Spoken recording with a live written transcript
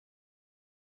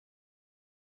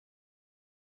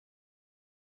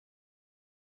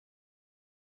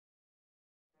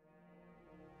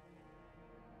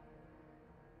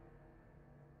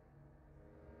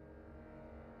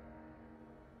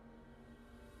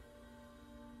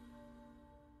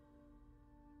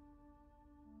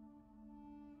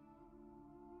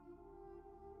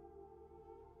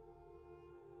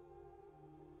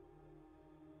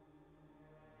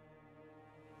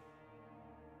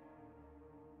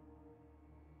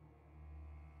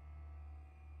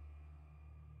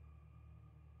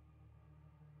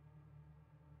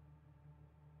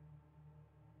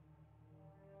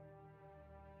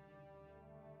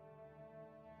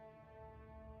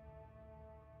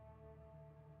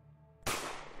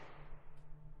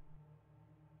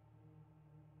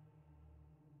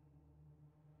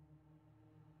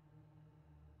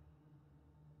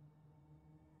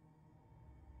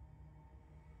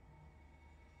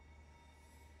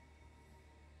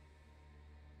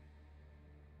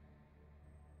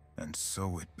And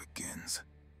so it begins.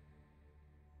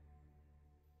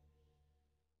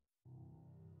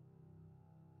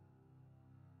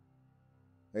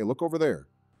 Hey, look over there.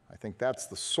 I think that's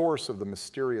the source of the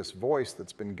mysterious voice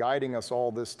that's been guiding us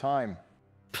all this time.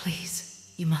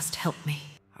 Please, you must help me.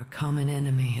 Our common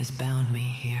enemy has bound me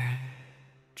here,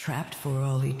 trapped for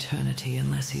all eternity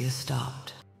unless he is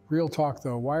stopped. Real talk,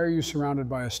 though. Why are you surrounded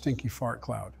by a stinky fart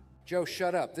cloud? Joe,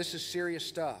 shut up. This is serious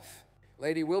stuff.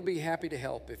 Lady, we'll be happy to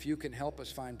help if you can help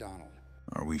us find Donald.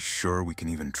 Are we sure we can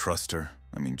even trust her?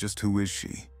 I mean, just who is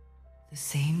she? The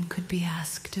same could be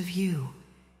asked of you.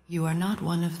 You are not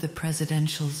one of the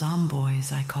Presidential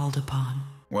Zomboys I called upon.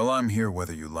 Well, I'm here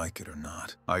whether you like it or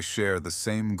not. I share the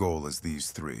same goal as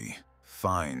these three.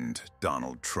 Find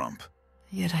Donald Trump.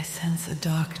 Yet I sense a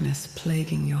darkness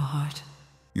plaguing your heart.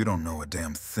 You don't know a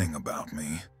damn thing about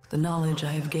me. The knowledge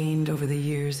I have gained over the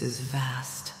years is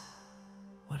vast.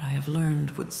 What I have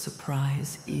learned would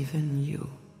surprise even you.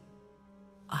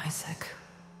 Isaac.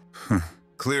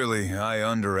 Clearly, I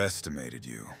underestimated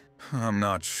you. I'm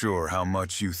not sure how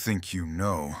much you think you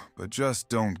know, but just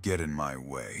don't get in my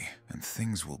way, and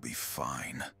things will be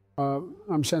fine.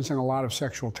 I'm sensing a lot of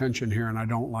sexual tension here, and I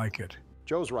don't like it.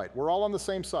 Joe's right. We're all on the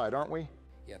same side, aren't we?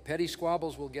 Yeah, petty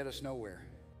squabbles will get us nowhere.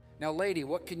 Now, lady,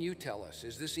 what can you tell us?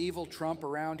 Is this evil Trump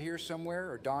around here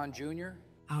somewhere, or Don Jr.?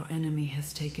 Our enemy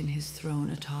has taken his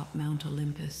throne atop Mount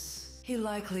Olympus. He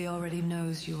likely already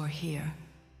knows you are here,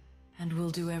 and will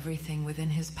do everything within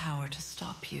his power to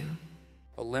stop you.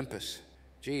 Olympus.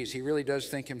 Geez, he really does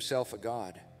think himself a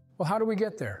god. Well, how do we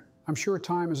get there? I'm sure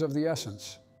time is of the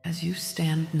essence. As you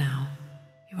stand now,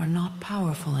 you are not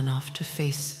powerful enough to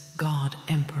face God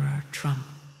Emperor Trump.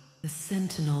 The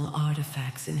Sentinel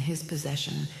artifacts in his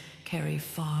possession carry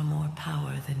far more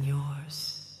power than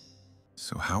yours.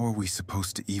 So how are we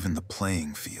supposed to even the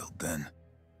playing field, then?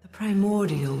 The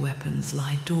primordial weapons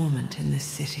lie dormant in this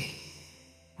city,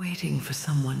 waiting for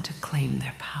someone to claim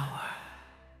their power.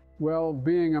 Well,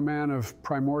 being a man of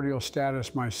primordial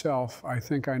status myself, I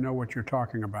think I know what you're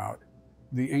talking about.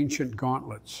 The ancient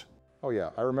gauntlets. Oh yeah,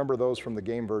 I remember those from the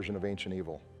game version of Ancient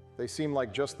Evil. They seem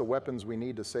like just the weapons we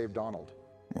need to save Donald.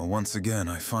 Well, once again,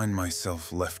 I find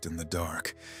myself left in the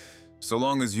dark. So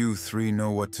long as you three know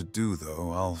what to do,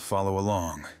 though, I'll follow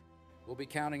along. We'll be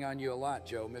counting on you a lot,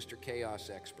 Joe, Mr.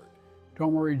 Chaos Expert.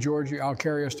 Don't worry, Georgie, I'll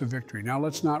carry us to victory. Now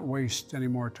let's not waste any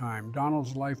more time.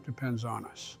 Donald's life depends on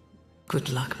us. Good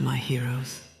luck, my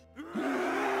heroes.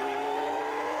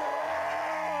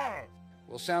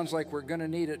 Well, sounds like we're gonna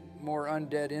need it more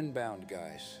undead inbound,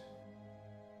 guys.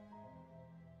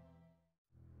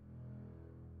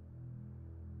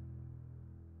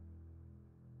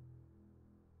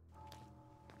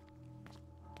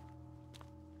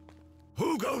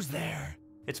 Who goes there?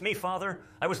 It's me, Father.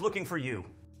 I was looking for you.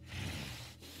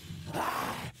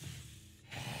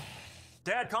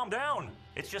 Dad, calm down.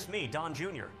 It's just me, Don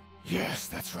Jr. Yes,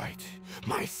 that's right.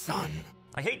 My son.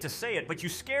 I hate to say it, but you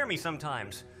scare me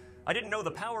sometimes. I didn't know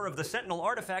the power of the Sentinel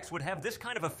artifacts would have this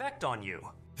kind of effect on you.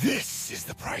 This is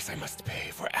the price I must pay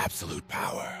for absolute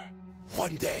power.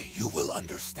 One day you will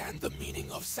understand the meaning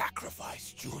of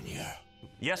sacrifice, Junior.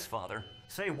 Yes, Father.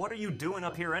 Say, what are you doing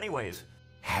up here anyways?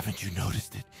 Haven't you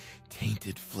noticed it?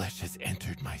 Tainted flesh has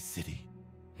entered my city.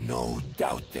 No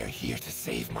doubt they're here to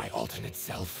save my alternate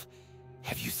self.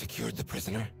 Have you secured the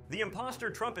prisoner? The imposter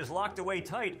Trump is locked away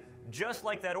tight, just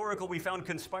like that oracle we found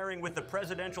conspiring with the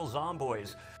Presidential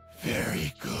Zomboys.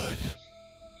 Very good.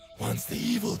 Once the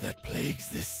evil that plagues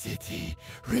this city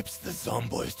rips the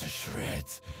Zomboys to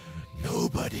shreds,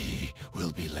 nobody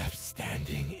will be left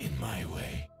standing in my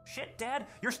way. Shit, Dad,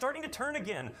 you're starting to turn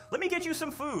again. Let me get you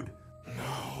some food.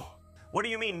 No. What do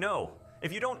you mean, no?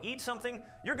 If you don't eat something,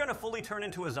 you're gonna fully turn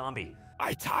into a zombie.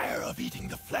 I tire of eating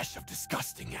the flesh of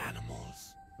disgusting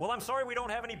animals. Well, I'm sorry we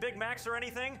don't have any Big Macs or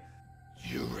anything.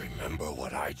 You remember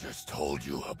what I just told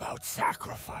you about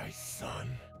sacrifice, son?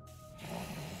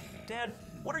 Dad,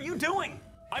 what are you doing?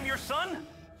 I'm your son?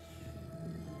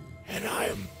 And I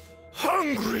am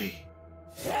hungry!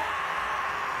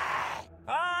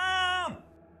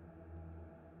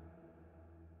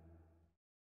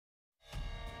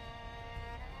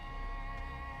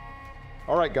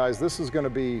 All right, guys, this is going to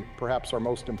be perhaps our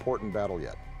most important battle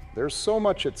yet. There's so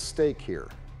much at stake here.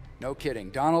 No kidding.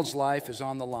 Donald's life is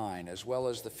on the line, as well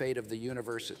as the fate of the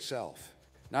universe itself.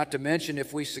 Not to mention,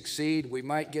 if we succeed, we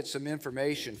might get some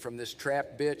information from this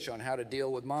trapped bitch on how to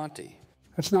deal with Monty.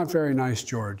 That's not very nice,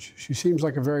 George. She seems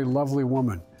like a very lovely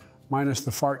woman, minus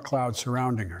the fart cloud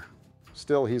surrounding her.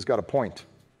 Still, he's got a point.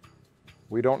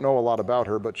 We don't know a lot about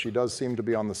her, but she does seem to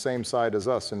be on the same side as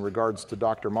us in regards to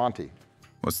Dr. Monty.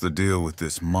 What's the deal with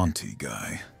this Monty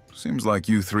guy? Seems like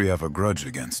you three have a grudge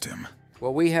against him.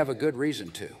 Well, we have a good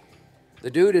reason to. The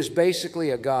dude is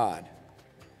basically a god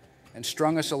and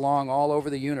strung us along all over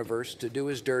the universe to do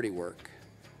his dirty work,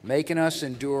 making us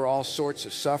endure all sorts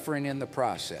of suffering in the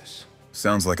process.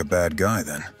 Sounds like a bad guy,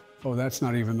 then. Oh, that's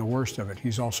not even the worst of it.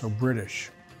 He's also British,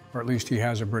 or at least he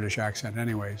has a British accent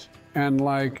anyways. And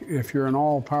like, if you're an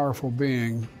all-powerful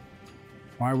being,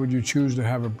 why would you choose to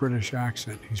have a British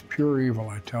accent? He's pure evil,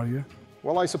 I tell you.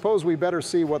 Well, I suppose we better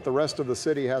see what the rest of the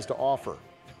city has to offer.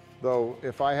 Though,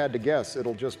 if I had to guess,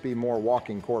 it'll just be more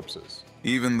walking corpses.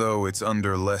 Even though it's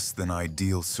under less than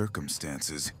ideal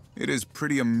circumstances, it is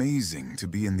pretty amazing to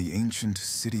be in the ancient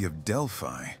city of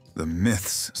Delphi. The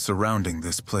myths surrounding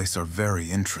this place are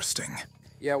very interesting.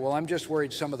 Yeah, well, I'm just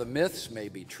worried some of the myths may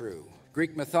be true.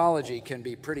 Greek mythology can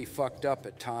be pretty fucked up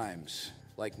at times.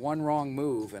 Like one wrong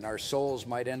move and our souls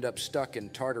might end up stuck in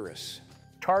Tartarus.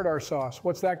 Tartar sauce,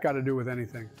 what's that got to do with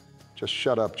anything? Just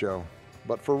shut up, Joe.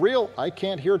 But for real, I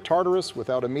can't hear Tartarus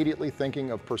without immediately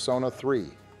thinking of Persona 3,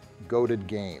 goated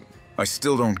game. I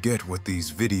still don't get what these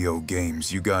video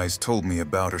games you guys told me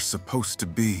about are supposed to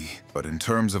be. But in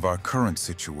terms of our current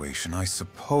situation, I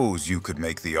suppose you could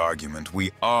make the argument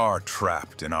we are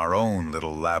trapped in our own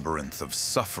little labyrinth of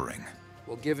suffering.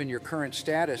 Well, given your current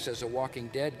status as a Walking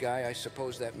Dead guy, I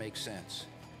suppose that makes sense.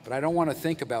 But I don't want to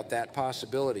think about that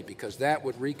possibility because that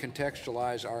would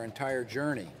recontextualize our entire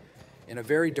journey in a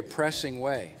very depressing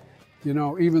way. You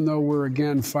know, even though we're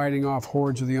again fighting off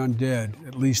hordes of the undead,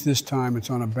 at least this time it's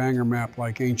on a banger map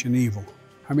like Ancient Evil.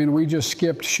 I mean, we just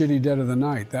skipped Shitty Dead of the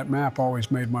Night. That map always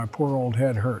made my poor old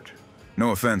head hurt.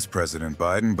 No offense, President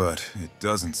Biden, but it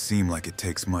doesn't seem like it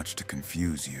takes much to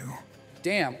confuse you.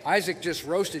 Damn, Isaac just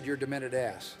roasted your demented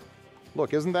ass.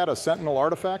 Look, isn't that a Sentinel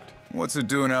artifact? What's it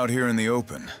doing out here in the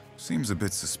open? Seems a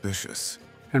bit suspicious.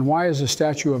 And why is a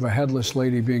statue of a headless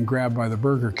lady being grabbed by the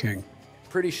Burger King?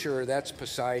 Pretty sure that's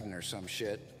Poseidon or some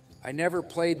shit. I never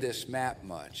played this map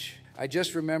much. I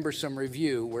just remember some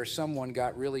review where someone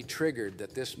got really triggered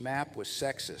that this map was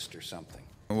sexist or something.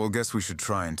 Well, guess we should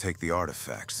try and take the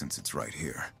artifact since it's right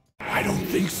here. I don't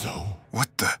think so.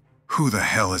 What the? Who the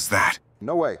hell is that?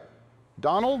 No way.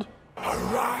 Donald?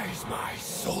 Arise, my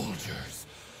soldiers.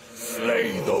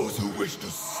 Slay those who wish to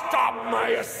stop my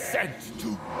ascent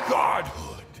to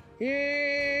godhood.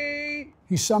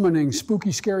 He's summoning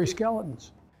spooky, scary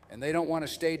skeletons. And they don't want to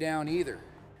stay down either.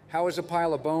 How is a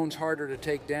pile of bones harder to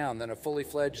take down than a fully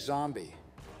fledged zombie?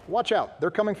 Watch out,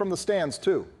 they're coming from the stands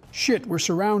too. Shit, we're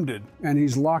surrounded, and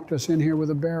he's locked us in here with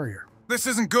a barrier. This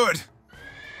isn't good!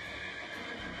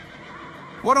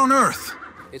 What on earth?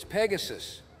 It's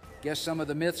Pegasus. Guess some of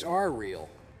the myths are real.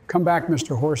 Come back,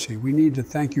 Mr. Horsey. We need to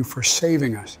thank you for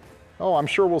saving us. Oh, I'm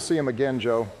sure we'll see him again,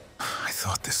 Joe. I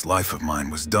thought this life of mine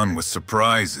was done with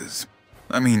surprises.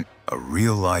 I mean, a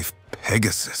real-life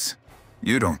Pegasus.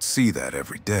 You don't see that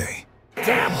every day.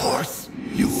 Damn horse!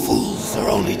 You fools are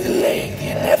only delaying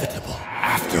the inevitable.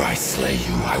 After I slay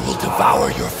you, I will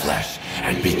devour your flesh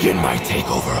and begin my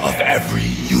takeover of every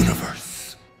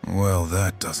universe. Well,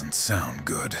 that doesn't sound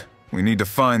good. We need to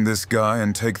find this guy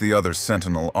and take the other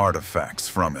Sentinel artifacts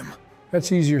from him.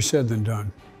 That's easier said than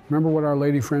done. Remember what our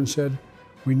lady friend said?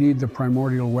 We need the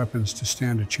primordial weapons to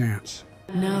stand a chance.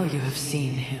 Now you have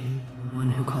seen him,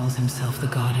 one who calls himself the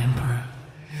God Emperor.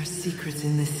 There are secrets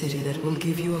in this city that will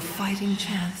give you a fighting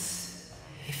chance,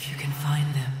 if you can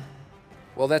find them.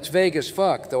 Well, that's vague as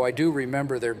fuck, though I do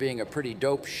remember there being a pretty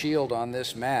dope shield on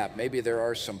this map. Maybe there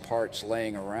are some parts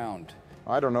laying around.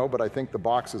 I don't know, but I think the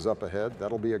box is up ahead.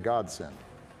 That'll be a godsend.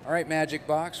 All right, Magic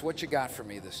Box, what you got for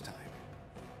me this time?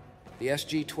 The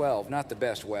SG-12, not the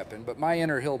best weapon, but my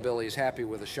inner hillbilly's happy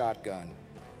with a shotgun.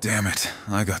 Damn it,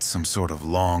 I got some sort of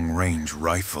long-range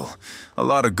rifle. A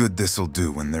lot of good this'll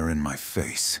do when they're in my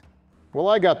face. Well,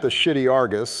 I got the shitty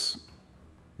Argus.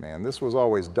 Man, this was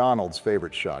always Donald's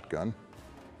favorite shotgun.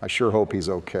 I sure hope he's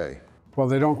okay. Well,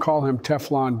 they don't call him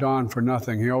Teflon Don for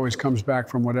nothing. He always comes back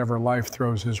from whatever life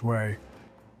throws his way.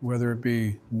 Whether it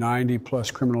be 90-plus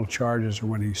criminal charges or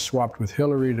when he swapped with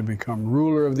Hillary to become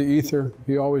ruler of the ether,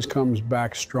 he always comes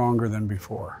back stronger than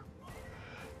before.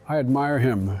 I admire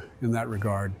him in that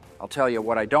regard. I'll tell you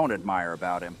what I don't admire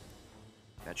about him.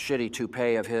 That shitty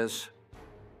toupee of his,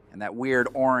 and that weird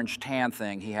orange tan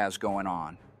thing he has going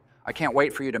on. I can't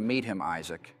wait for you to meet him,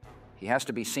 Isaac. He has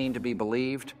to be seen to be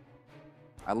believed.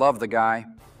 I love the guy,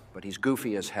 but he's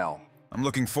goofy as hell. I'm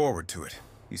looking forward to it.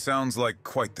 He sounds like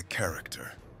quite the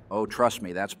character. Oh, trust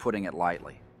me, that's putting it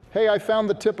lightly. Hey, I found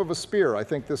the tip of a spear. I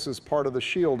think this is part of the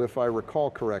shield, if I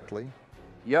recall correctly.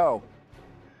 Yo,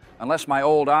 unless my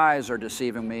old eyes are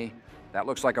deceiving me, that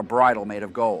looks like a bridle made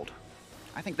of gold.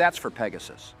 I think that's for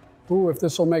Pegasus. Ooh, if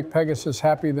this'll make Pegasus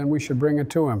happy, then we should bring it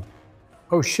to him.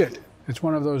 Oh shit, it's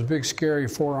one of those big scary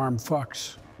four-armed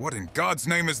fucks. What in God's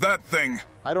name is that thing?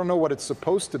 I don't know what it's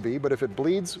supposed to be, but if it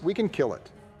bleeds, we can kill it.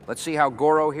 Let's see how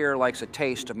Goro here likes a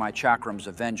taste of my chakrams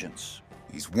of vengeance.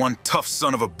 He's one tough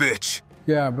son of a bitch.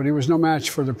 Yeah, but he was no match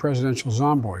for the Presidential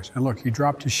Zomboys. And look, he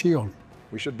dropped his shield.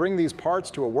 We should bring these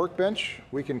parts to a workbench.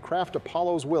 We can craft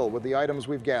Apollo's will with the items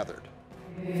we've gathered.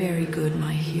 Very good,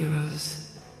 my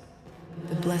heroes.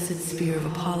 The blessed spear of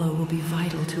Apollo will be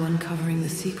vital to uncovering the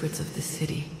secrets of the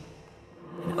city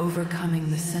and overcoming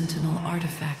the Sentinel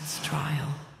artifacts trial.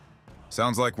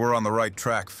 Sounds like we're on the right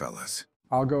track, fellas.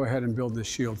 I'll go ahead and build this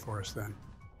shield for us then.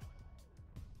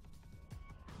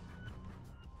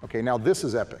 Okay, now this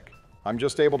is epic. I'm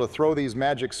just able to throw these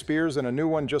magic spears and a new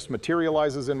one just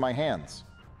materializes in my hands.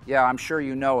 Yeah, I'm sure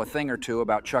you know a thing or two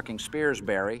about chucking spears,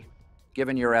 Barry,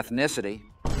 given your ethnicity.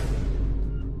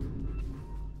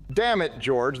 Damn it,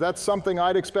 George, that's something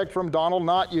I'd expect from Donald,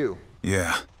 not you.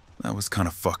 Yeah, that was kind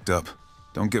of fucked up.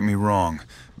 Don't get me wrong.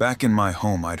 Back in my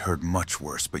home, I'd heard much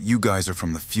worse, but you guys are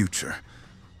from the future.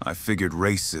 I figured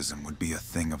racism would be a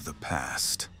thing of the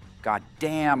past. God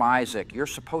damn, Isaac, you're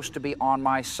supposed to be on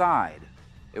my side.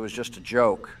 It was just a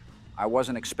joke. I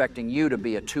wasn't expecting you to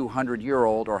be a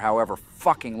 200-year-old or however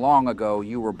fucking long ago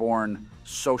you were born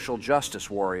social justice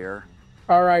warrior.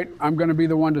 All right, I'm gonna be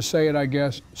the one to say it, I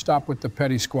guess. Stop with the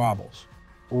petty squabbles.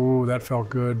 Ooh, that felt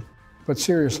good. But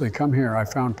seriously, come here. I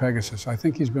found Pegasus. I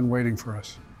think he's been waiting for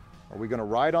us. Are we gonna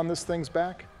ride on this thing's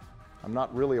back? I'm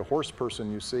not really a horse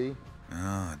person, you see.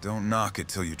 Don't knock it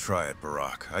till you try it,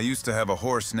 Barack. I used to have a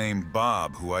horse named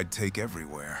Bob who I'd take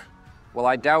everywhere. Well,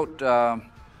 I doubt,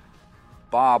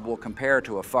 Bob will compare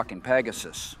to a fucking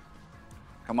Pegasus.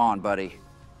 Come on, buddy.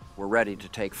 We're ready to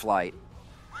take flight.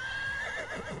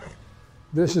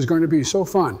 This is going to be so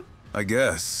fun. I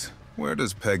guess. Where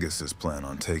does Pegasus plan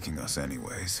on taking us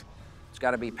anyways? It's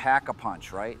gotta be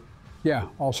Pack-a-Punch, right? Yeah,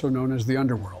 also known as the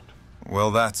underworld.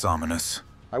 Well, that's ominous.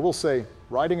 I will say,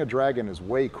 riding a dragon is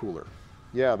way cooler.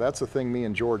 Yeah, that's a thing me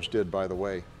and George did, by the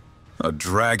way. A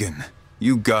dragon?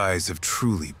 You guys have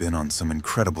truly been on some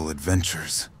incredible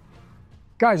adventures.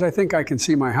 Guys, I think I can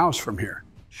see my house from here.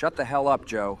 Shut the hell up,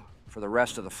 Joe, for the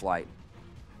rest of the flight.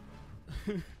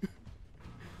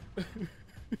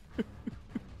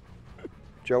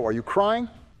 Joe, are you crying?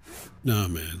 Nah,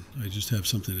 man. I just have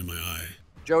something in my eye.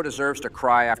 Joe deserves to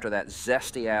cry after that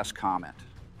zesty-ass comment.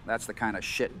 That's the kind of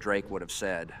shit Drake would have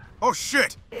said. Oh,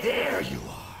 shit! There you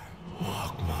are.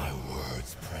 Mark my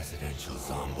words, Presidential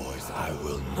Zomboys. I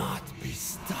will not be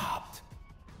stopped.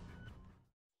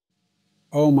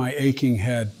 Oh, my aching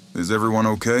head. Is everyone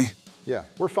okay? Yeah,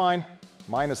 we're fine.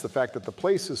 Minus the fact that the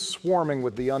place is swarming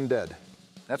with the undead.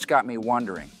 That's got me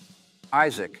wondering.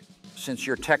 Isaac, since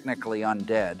you're technically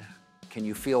undead, can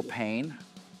you feel pain?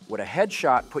 Would a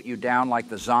headshot put you down like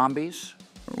the zombies?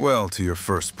 Well, to your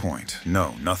first point,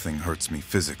 no, nothing hurts me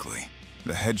physically.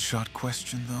 The headshot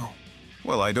question, though?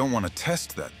 Well, I don't want to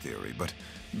test that theory, but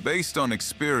based on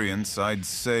experience, I'd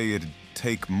say it'd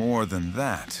take more than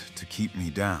that to keep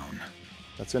me down.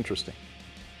 That's interesting.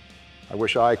 I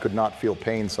wish I could not feel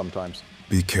pain sometimes.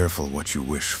 Be careful what you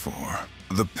wish for.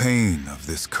 The pain of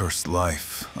this cursed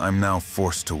life I'm now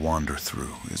forced to wander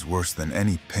through is worse than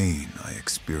any pain I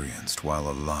experienced while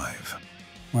alive.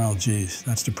 Well, geez,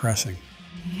 that's depressing.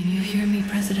 Can you hear me,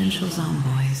 Presidential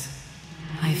Zomboys?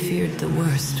 I feared the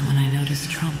worst when I noticed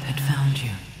Trump had found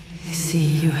you. I see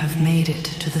you have made it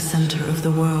to the center of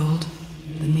the world.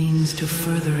 The means to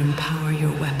further empower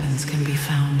your weapons can be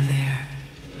found there.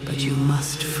 But you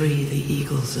must free the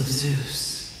Eagles of Zeus.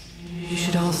 You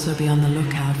should also be on the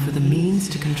lookout for the means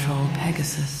to control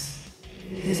Pegasus.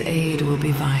 His aid will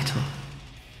be vital.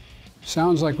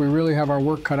 Sounds like we really have our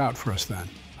work cut out for us then.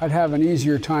 I'd have an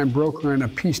easier time brokering a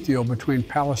peace deal between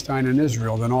Palestine and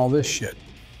Israel than all this shit.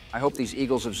 I hope these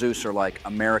Eagles of Zeus are like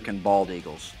American bald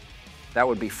eagles. That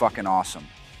would be fucking awesome.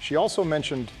 She also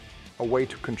mentioned a way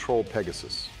to control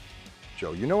Pegasus.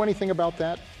 Joe, you know anything about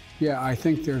that? Yeah, I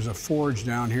think there's a forge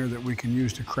down here that we can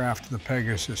use to craft the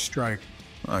Pegasus strike.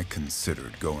 I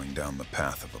considered going down the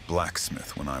path of a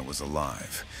blacksmith when I was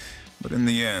alive, but in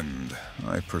the end,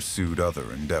 I pursued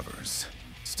other endeavors.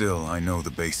 Still, I know the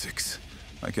basics.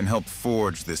 I can help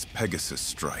forge this Pegasus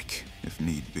strike, if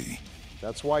need be.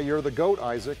 That's why you're the GOAT,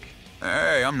 Isaac.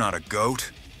 Hey, I'm not a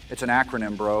goat. It's an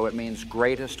acronym, bro. It means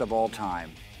greatest of all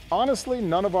time. Honestly,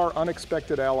 none of our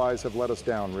unexpected allies have let us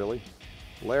down, really.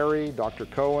 Larry, Dr.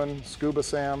 Cohen, Scuba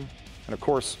Sam, and of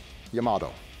course,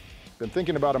 Yamato. Been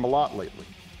thinking about him a lot lately.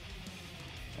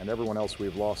 And everyone else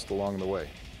we've lost along the way.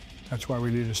 That's why we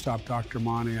need to stop Dr.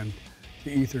 Monty and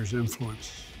the Ether's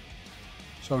influence.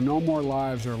 So no more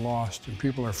lives are lost and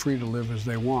people are free to live as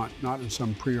they want, not in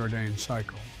some preordained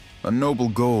cycle. A noble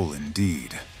goal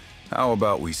indeed. How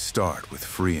about we start with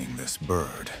freeing this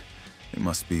bird? It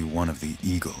must be one of the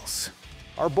eagles.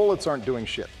 Our bullets aren't doing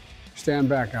shit. Stand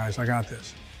back, guys. I got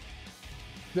this.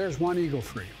 There's one eagle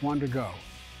free, one to go.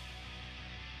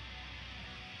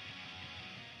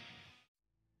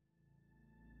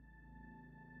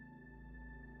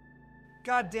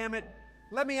 God damn it.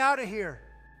 Let me out of here.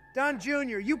 Don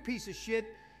Jr., you piece of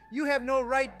shit. You have no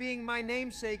right being my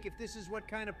namesake if this is what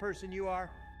kind of person you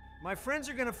are. My friends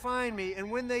are gonna find me,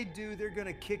 and when they do, they're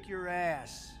gonna kick your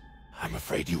ass. I'm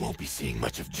afraid you won't be seeing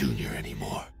much of Junior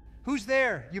anymore. Who's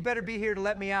there? You better be here to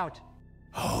let me out.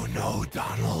 Oh no,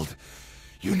 Donald.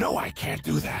 You know I can't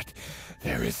do that.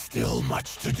 There is still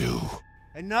much to do.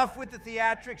 Enough with the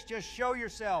theatrics, just show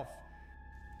yourself.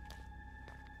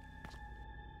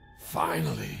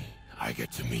 Finally, I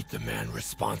get to meet the man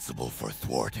responsible for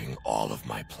thwarting all of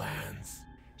my plans.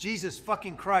 Jesus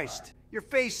fucking Christ. Your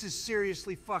face is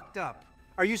seriously fucked up.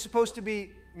 Are you supposed to be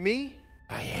me?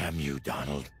 I am you,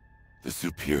 Donald. The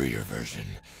superior version.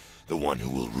 The one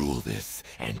who will rule this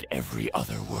and every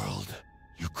other world.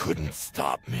 You couldn't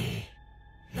stop me.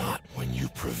 Not when you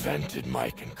prevented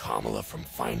Mike and Kamala from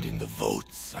finding the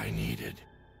votes I needed.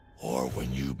 Or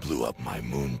when you blew up my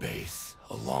moon base,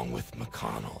 along with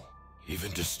McConnell.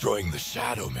 Even destroying the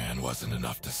Shadow Man wasn't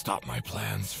enough to stop my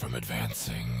plans from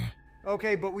advancing.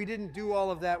 Okay, but we didn't do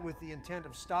all of that with the intent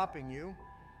of stopping you.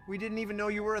 We didn't even know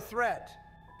you were a threat.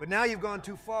 But now you've gone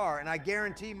too far, and I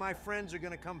guarantee my friends are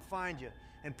gonna come find you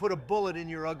and put a bullet in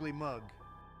your ugly mug.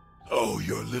 Oh,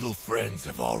 your little friends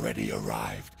have already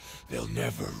arrived. They'll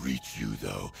never reach you,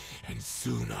 though, and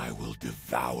soon I will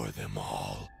devour them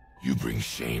all. You bring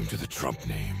shame to the Trump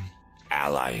name,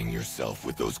 allying yourself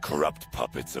with those corrupt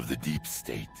puppets of the deep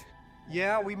state.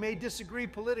 Yeah, we may disagree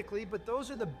politically, but those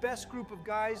are the best group of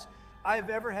guys I've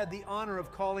ever had the honor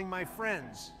of calling my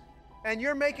friends. And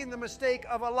you're making the mistake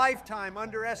of a lifetime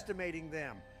underestimating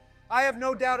them. I have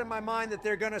no doubt in my mind that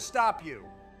they're gonna stop you.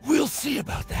 We'll see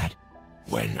about that.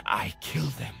 When I kill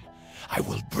them, I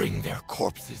will bring their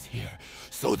corpses here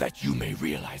so that you may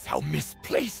realize how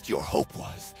misplaced your hope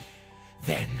was.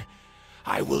 Then,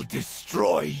 I will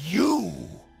destroy you.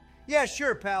 Yeah,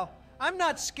 sure, pal. I'm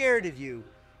not scared of you.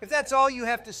 If that's all you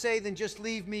have to say, then just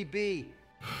leave me be.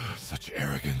 Such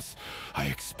arrogance. I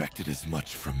expected as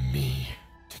much from me.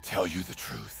 To tell you the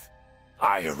truth,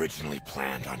 I originally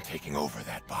planned on taking over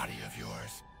that body of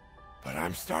yours. But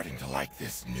I'm starting to like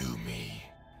this new me.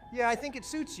 Yeah, I think it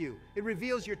suits you. It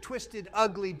reveals your twisted,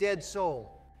 ugly, dead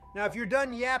soul. Now, if you're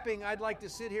done yapping, I'd like to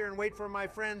sit here and wait for my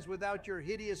friends without your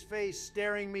hideous face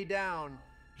staring me down.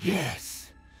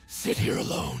 Yes. Sit here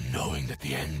alone, knowing that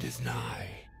the end is nigh.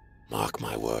 Mark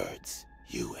my words,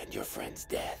 you and your friends'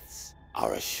 deaths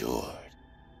are assured.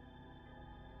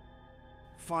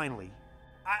 Finally.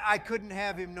 I couldn't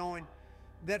have him knowing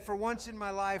that for once in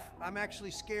my life, I'm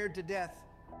actually scared to death.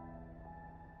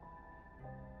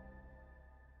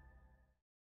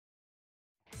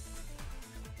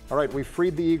 All right, we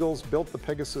freed the Eagles, built the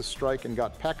Pegasus strike, and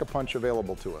got Pack-a-Punch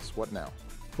available to us. What now?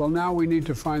 Well, now we need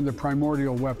to find the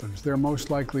primordial weapons. They're most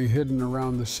likely hidden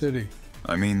around the city.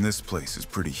 I mean, this place is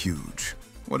pretty huge.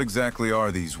 What exactly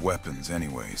are these weapons,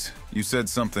 anyways? You said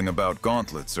something about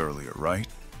gauntlets earlier, right?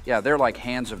 Yeah, they're like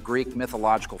hands of Greek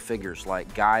mythological figures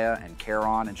like Gaia and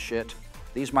Charon and shit.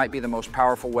 These might be the most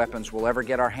powerful weapons we'll ever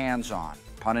get our hands on.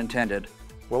 Pun intended.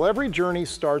 Well, every journey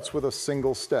starts with a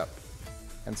single step.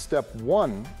 And step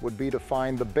one would be to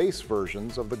find the base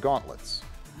versions of the gauntlets.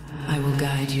 I will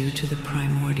guide you to the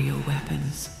primordial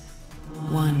weapons.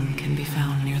 One can be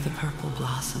found near the purple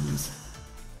blossoms.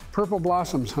 Purple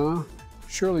blossoms, huh?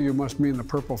 Surely you must mean the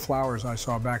purple flowers I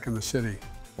saw back in the city.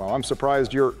 Well, I'm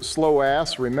surprised your slow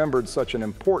ass remembered such an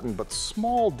important but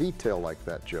small detail like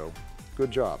that, Joe.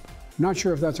 Good job. Not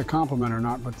sure if that's a compliment or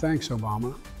not, but thanks,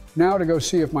 Obama. Now to go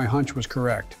see if my hunch was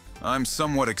correct. I'm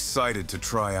somewhat excited to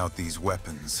try out these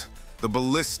weapons. The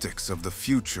ballistics of the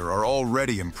future are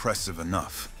already impressive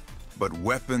enough. But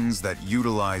weapons that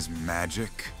utilize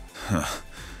magic?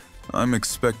 I'm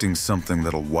expecting something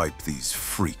that'll wipe these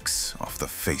freaks off the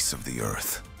face of the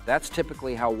earth. That's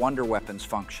typically how wonder weapons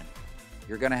function.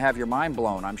 You're gonna have your mind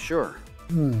blown, I'm sure.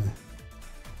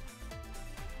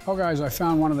 Oh, guys, I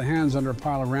found one of the hands under a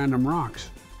pile of random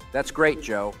rocks. That's great,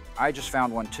 Joe. I just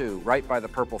found one too, right by the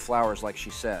purple flowers like she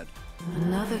said.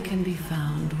 Another can be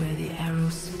found where the arrow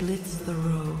splits the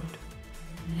road,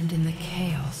 and in the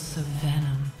chaos of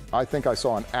venom. I think I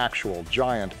saw an actual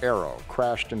giant arrow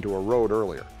crashed into a road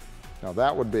earlier. Now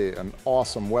that would be an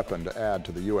awesome weapon to add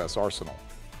to the U.S. arsenal.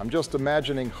 I'm just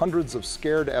imagining hundreds of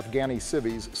scared Afghani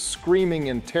civvies screaming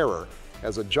in terror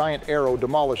as a giant arrow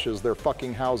demolishes their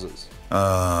fucking houses.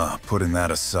 Putting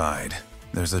that aside,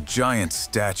 there's a giant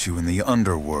statue in the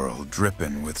underworld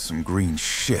dripping with some green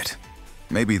shit.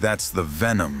 Maybe that's the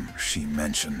venom she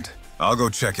mentioned. I'll go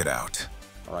check it out.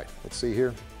 All right, let's see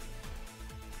here.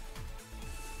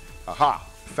 Aha,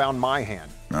 found my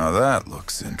hand. Now that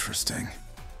looks interesting.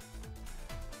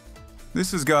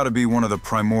 This has got to be one of the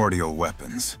primordial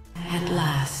weapons. At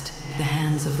last, the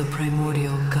hands of the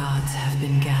primordial gods have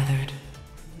been gathered.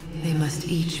 They must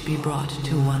each be brought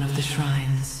to one of the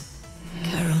shrines.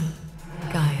 Charon,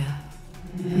 Gaia,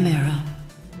 Mera,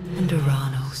 and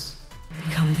Uranos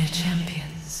become their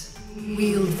champions,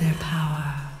 wield their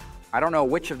power. I don't know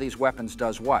which of these weapons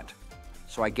does what,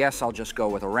 so I guess I'll just go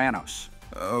with Uranos.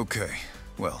 Okay,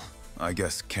 well, I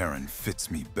guess Charon fits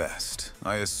me best.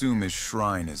 I assume his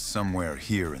shrine is somewhere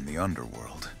here in the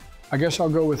underworld. I guess I'll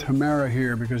go with Hemera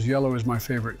here because yellow is my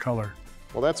favorite color.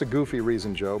 Well, that's a goofy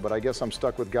reason, Joe, but I guess I'm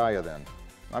stuck with Gaia then.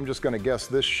 I'm just gonna guess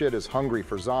this shit is hungry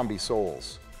for zombie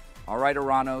souls. All right,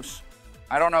 Uranos.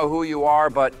 I don't know who you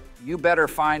are, but you better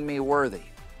find me worthy.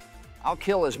 I'll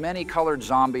kill as many colored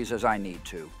zombies as I need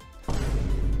to.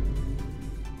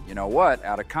 You know what?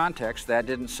 Out of context, that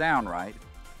didn't sound right.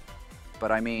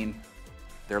 But I mean,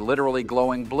 they're literally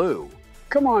glowing blue.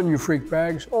 Come on, you freak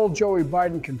bags. Old Joey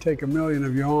Biden can take 1,000,000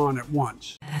 of you on at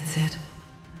once. That's it.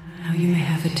 Now you may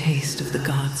have a taste of the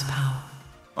gods' power.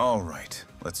 All right,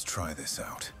 let's try this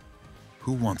out.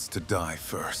 Who wants to die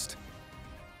first?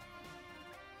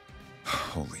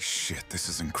 Holy shit, this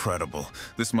is incredible.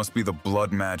 This must be the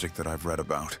blood magic that I've read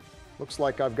about. Looks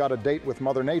like I've got a date with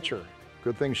Mother Nature.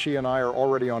 Good thing she and I are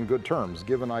already on good terms,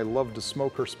 given I love to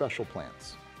smoke her special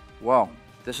plants. Whoa,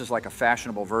 this is like a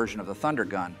fashionable version of the Thunder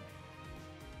Gun.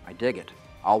 I dig it.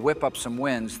 I'll whip up some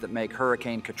winds that make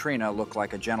Hurricane Katrina look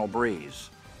like a gentle breeze.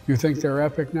 You think they're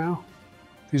epic now?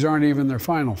 These aren't even their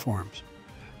final forms.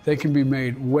 They can be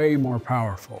made way more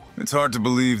powerful. It's hard to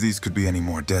believe these could be any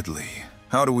more deadly.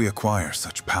 How do we acquire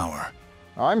such power?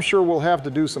 I'm sure we'll have to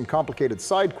do some complicated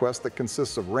side quest that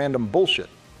consists of random bullshit.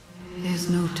 There's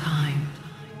no time.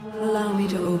 Allow me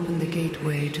to open the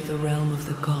gateway to the realm of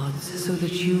the gods so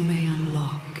that you may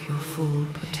unlock your full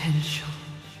potential.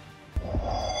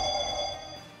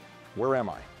 Where am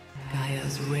I?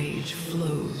 Gaia's rage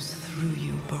flows through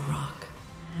you, Barak.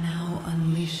 Now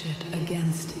unleash it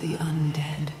against the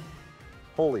undead.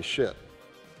 Holy shit.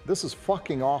 This is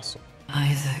fucking awesome.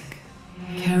 Isaac,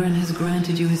 Charon has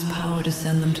granted you his power to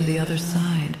send them to the other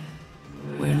side,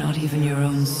 where not even your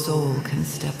own soul can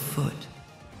step foot.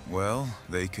 Well,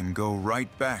 they can go right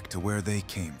back to where they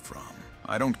came from.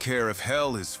 I don't care if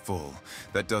hell is full.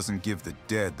 That doesn't give the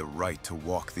dead the right to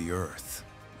walk the earth.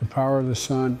 The power of the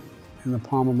sun in the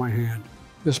palm of my hand.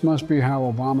 This must be how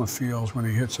Obama feels when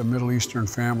he hits a Middle Eastern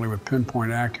family with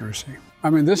pinpoint accuracy. I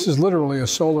mean, this is literally a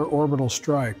solar orbital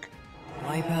strike.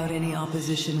 Wipe out any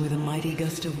opposition with a mighty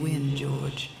gust of wind,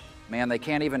 George. Man, they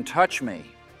can't even touch me.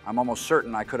 I'm almost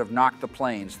certain I could have knocked the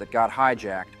planes that got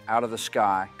hijacked out of the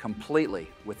sky completely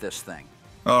with this thing.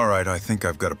 All right, I think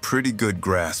I've got a pretty good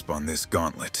grasp on this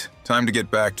gauntlet. Time to get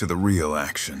back to the real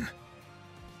action.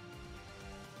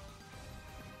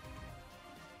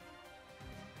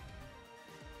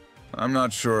 I'm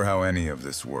not sure how any of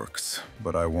this works,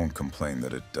 but I won't complain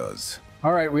that it does.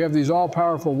 All right, we have these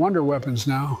all-powerful wonder weapons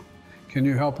now. Can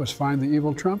you help us find the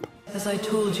evil Trump? As I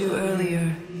told you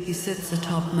earlier, he sits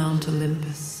atop Mount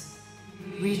Olympus.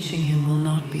 Reaching him will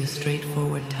not be a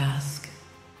straightforward task.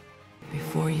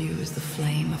 Before you is the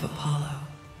flame of Apollo.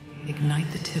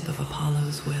 Ignite the tip of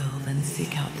Apollo's will, then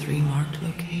seek out 3 marked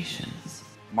locations.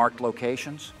 Marked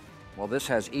locations? Well, this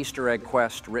has Easter egg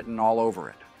quest written all over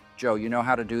it. Joe, you know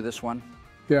how to do this one?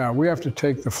 Yeah, we have to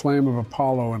take the flame of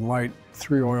Apollo and light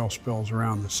 3 oil spills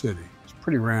around the city. It's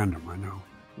pretty random, I know.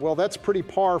 Well, that's pretty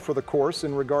par for the course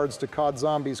in regards to COD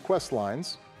Zombies quest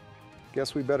lines.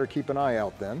 Guess we better keep an eye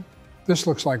out then. This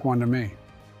looks like one to me.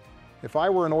 If I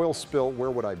were an oil spill, where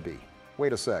would I be?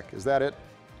 Wait a sec, is that it?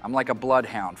 I'm like a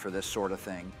bloodhound for this sort of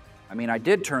thing. I mean, I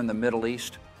did turn the Middle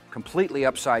East completely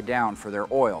upside down for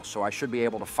their oil, so I should be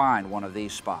able to find one of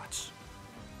these spots.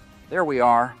 There we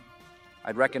are.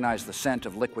 I'd recognize the scent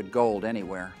of liquid gold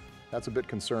anywhere. That's a bit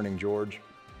concerning, George.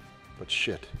 But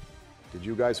shit. Did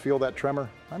you guys feel that tremor?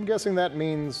 I'm guessing that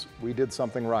means we did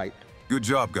something right. Good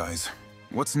job, guys.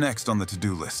 What's next on the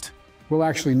to-do list? We'll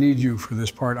actually need you for this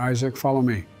part, Isaac. Follow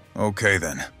me. Okay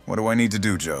then. What do I need to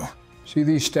do, Joe? See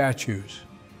these statues?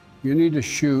 You need to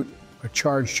shoot a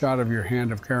charged shot of your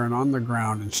hand of Charon on the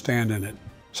ground and stand in it.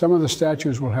 Some of the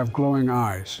statues will have glowing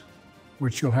eyes,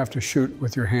 which you'll have to shoot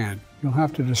with your hand. You'll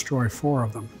have to destroy 4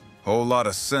 of them. Whole lot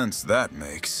of sense that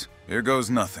makes. Here goes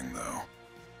nothing, though.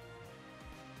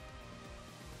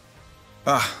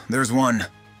 Ah, there's one.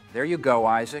 There you go,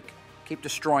 Isaac. Keep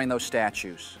destroying those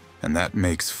statues. And that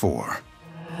makes 4.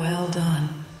 Well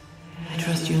done. I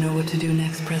trust you know what to do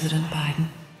next, President Biden.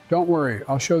 Don't worry,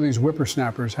 I'll show these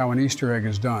whippersnappers how an Easter egg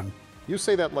is done. You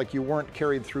say that like you weren't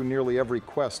carried through nearly every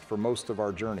quest for most of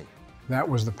our journey. That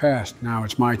was the past. Now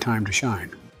it's my time to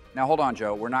shine. Now hold on,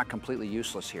 Joe. We're not completely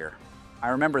useless here. I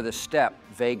remember this step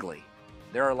vaguely.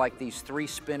 There are like these 3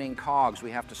 spinning cogs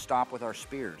we have to stop with our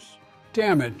spears.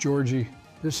 Damn it, Georgie.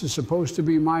 This is supposed to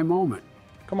be my moment.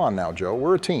 Come on now, Joe.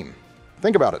 We're a team.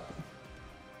 Think about it.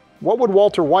 What would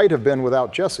Walter White have been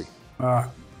without Jesse?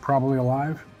 Probably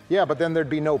alive. Yeah, but then there'd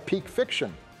be no peak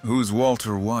fiction. Who's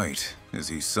Walter White? Is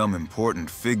he some important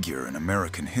figure in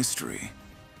American history?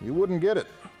 You wouldn't get it.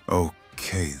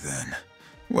 Okay, then.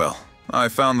 Well, I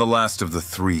found the last of the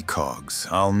 3 cogs.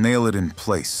 I'll nail it in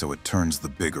place so it turns the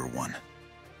bigger one.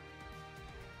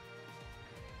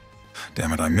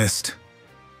 Damn it, I missed.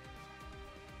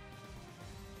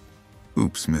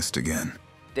 Oops, missed again.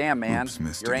 Damn, man. Oops,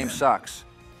 missed Your aim again. sucks.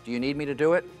 Do you need me to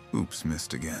do it? Oops,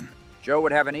 missed again. Joe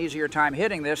would have an easier time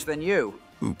hitting this than you.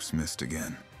 Oops, missed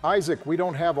again. Isaac, we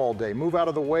don't have all day. Move out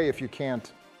of the way if you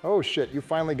can't. Oh shit, you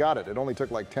finally got it. It only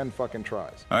took like 10 fucking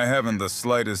tries. I haven't the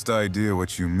slightest idea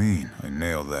what you mean. I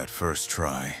nailed that first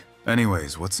try.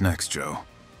 Anyways, what's next, Joe?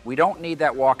 We don't need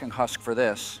that walking husk for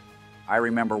this. I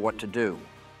remember what to do.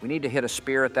 We need to hit a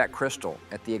spear at that crystal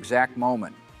at the exact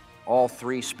moment. All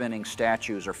 3 spinning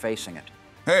statues are facing it.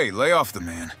 Hey, lay off the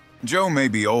man. Joe may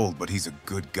be old, but he's a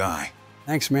good guy.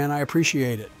 Thanks, man. I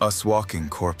appreciate it. Us walking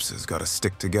corpses gotta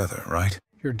stick together, right?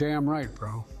 You're damn right,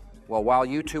 bro. Well, while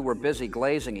you two were busy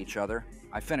glazing each other,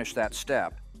 I finished that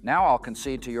step. Now I'll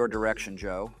concede to your direction,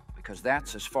 Joe, because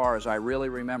that's as far as I really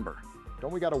remember.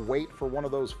 Don't we gotta wait for one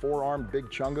of those 4-armed Big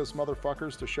Chungus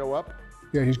motherfuckers to show up?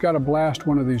 Yeah, he's got to blast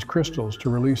one of these crystals to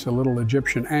release a little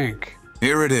Egyptian ankh.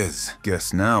 Here it is.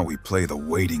 Guess now we play the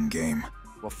waiting game.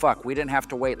 Well, fuck, we didn't have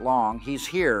to wait long. He's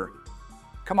here.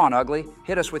 Come on, Ugly.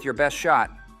 Hit us with your best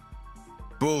shot.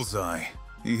 Bullseye.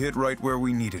 He hit right where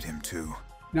we needed him to.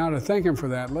 Now to thank him for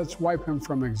that, let's wipe him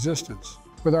from existence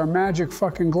with our magic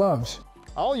fucking gloves.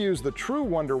 I'll use the true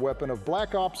wonder weapon of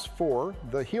Black Ops 4,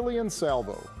 the Helion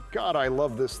Salvo. God, I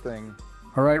love this thing.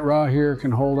 All right, Ra here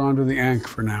can hold on to the ankh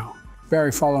for now.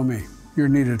 Barry, follow me. You're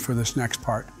needed for this next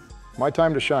part. My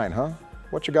time to shine, huh?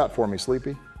 What you got for me,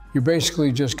 Sleepy? You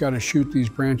basically just got to shoot these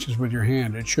branches with your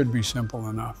hand. It should be simple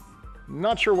enough.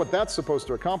 Not sure what that's supposed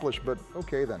to accomplish, but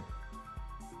okay then.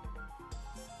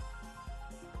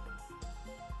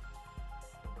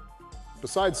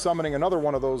 Besides summoning another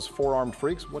one of those 4-armed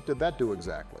freaks, what did that do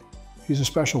exactly? He's a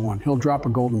special one. He'll drop a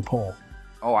golden pole.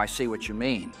 Oh, I see what you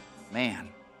mean. Man,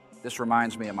 this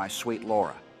reminds me of my sweet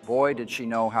Laura. Boy, did she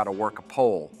know how to work a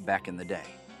pole back in the day.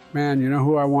 Man, you know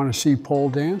who I want to see pole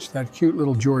dance? That cute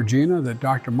little Georgina that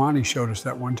Dr. Monty showed us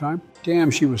that one time.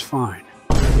 Damn, she was fine.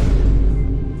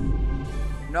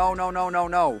 No, no, no, no,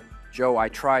 no. Joe, I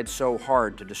tried so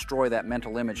hard to destroy that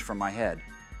mental image from my head,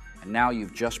 and now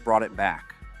you've just brought it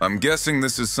back. I'm guessing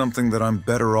this is something that I'm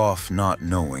better off not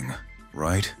knowing,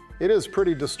 right? It is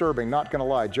pretty disturbing, not gonna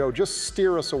lie. Joe, just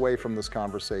steer us away from this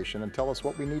conversation and tell us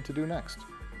what we need to do next.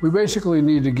 We basically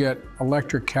need to get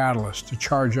electric catalyst to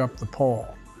charge up the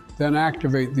pole, then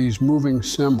activate these moving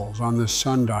symbols on this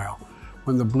sundial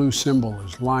when the blue symbol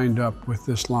is lined up with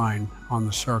this line on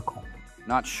the circle.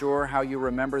 Not sure how you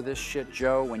remember this shit,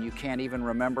 Joe, when you can't even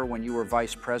remember when you were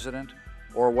vice president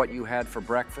or what you had for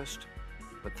breakfast?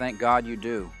 But thank God you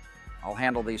do. I'll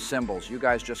handle these symbols. You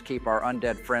guys just keep our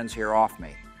undead friends here off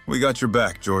me. We got your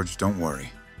back, George. Don't worry.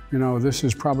 You know, this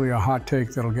is probably a hot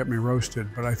take that'll get me roasted,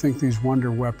 but I think these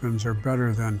wonder weapons are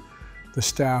better than the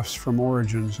staffs from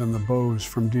Origins and the bows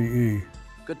from DE.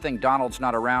 Good thing Donald's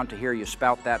not around to hear you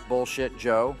spout that bullshit,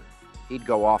 Joe. He'd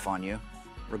go off on you.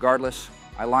 Regardless,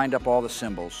 I lined up all the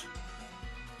symbols.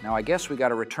 Now I guess we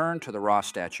gotta return to the Ra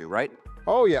statue, right?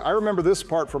 Oh yeah, I remember this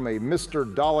part from a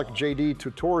Mr. Dalek JD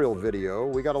tutorial video.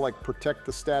 We gotta like protect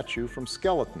the statue from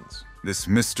skeletons. This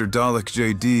Mr. Dalek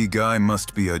JD guy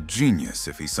must be a genius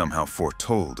if he somehow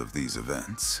foretold of these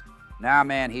events. Nah,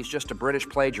 man, he's just a British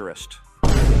plagiarist.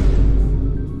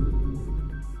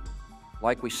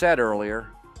 Like we said earlier,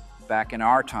 back in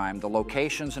our time, the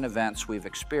locations and events we've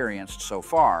experienced so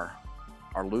far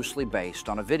are loosely based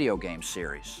on a video game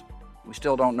series. We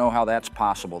still don't know how that's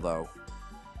possible, though.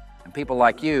 And people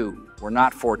like you were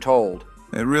not foretold.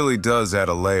 It really does add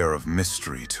a layer of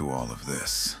mystery to all of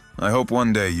this. I hope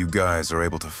one day you guys are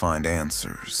able to find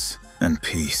answers and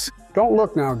peace. Don't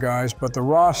look now, guys, but the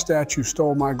Ra statue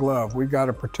stole my glove. We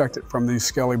gotta protect it from these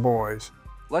skelly boys.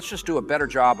 Let's just do a better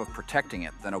job of protecting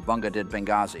it than Obunga did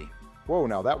Benghazi. Whoa,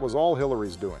 now that was all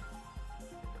Hillary's doing.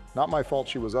 Not my fault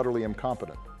she was utterly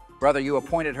incompetent. Brother, you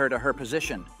appointed her to her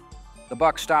position. The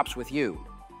buck stops with you.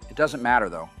 It doesn't matter,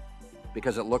 though,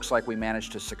 because it looks like we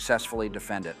managed to successfully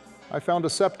defend it. I found a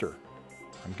scepter.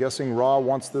 I'm guessing Ra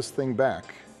wants this thing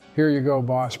back. Here you go,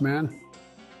 boss man.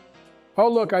 Oh,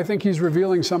 look, I think he's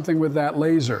revealing something with that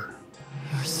laser.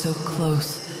 You're so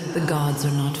close. The gods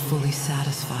are not fully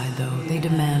satisfied, though. They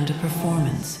demand a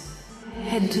performance.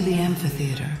 Head to the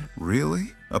amphitheater.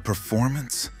 Really? A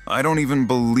performance? I don't even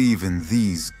believe in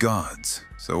these gods.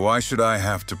 So why should I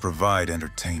have to provide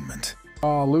entertainment?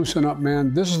 Oh, loosen up,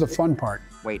 man. This is the fun part.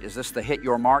 Wait, is this the hit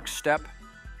your mark step?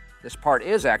 This part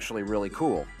is actually really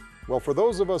cool. Well, for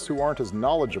those of us who aren't as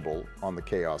knowledgeable on the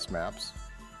Chaos maps,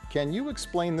 can you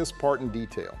explain this part in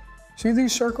detail? See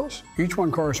these circles? Each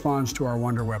one corresponds to our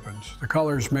wonder weapons. The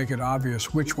colors make it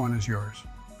obvious which one is yours.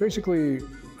 Basically,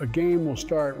 a game will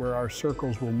start where our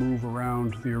circles will move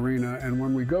around the arena, and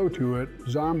when we go to it,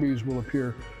 zombies will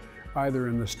appear either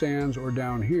in the stands or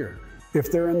down here.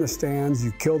 If they're in the stands,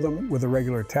 you kill them with a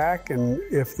regular attack, and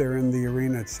if they're in the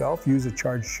arena itself, use a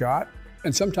charged shot.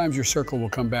 And sometimes your circle will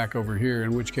come back over here,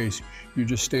 in which case you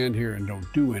just stand here and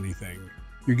don't do anything.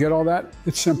 You get all that?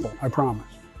 It's simple, I promise.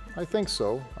 I think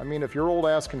so. I mean, if your old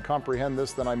ass can comprehend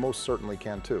this, then I most certainly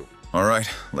can too. All right,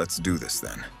 let's do this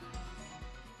then.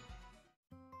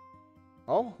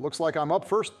 Oh, looks like I'm up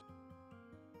first.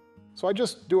 So I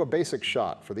just do a basic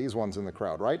shot for these ones in the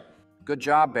crowd, right? Good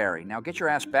job, Barry. Now get your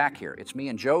ass back here. It's me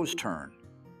and Joe's turn.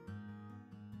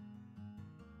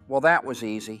 Well, that was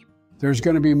easy. There's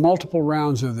going to be multiple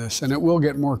rounds of this, and it will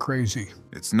get more crazy.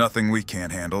 It's nothing we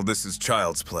can't handle. This is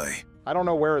child's play. I don't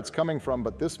know where it's coming from,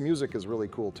 but this music is really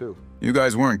cool too. You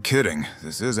guys weren't kidding.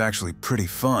 This is actually pretty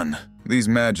fun. These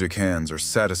magic hands are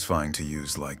satisfying to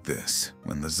use like this,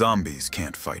 when the zombies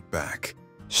can't fight back.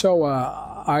 So,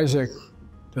 Isaac,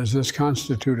 does this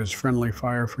constitute as friendly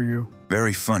fire for you?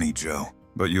 Very funny, Joe.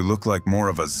 But you look like more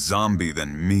of a zombie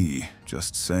than me,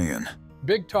 just saying.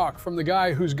 Big talk from the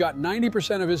guy who's got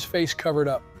 90% of his face covered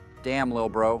up. Damn, lil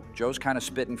bro. Joe's kind of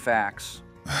spitting facts.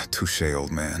 Touché,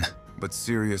 old man. But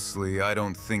seriously, I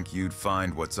don't think you'd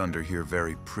find what's under here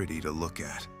very pretty to look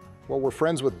at. Well, we're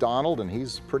friends with Donald, and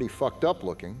he's pretty fucked up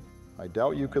looking. I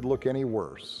doubt you could look any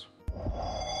worse.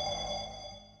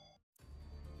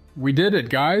 We did it,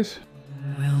 guys.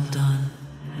 Well done.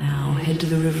 Now head to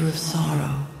the River of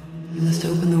Sorrow. You must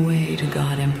open the way to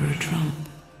God Emperor Trump.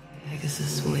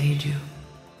 Pegasus will aid you.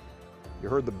 You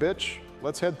heard the bitch?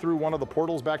 Let's head through one of the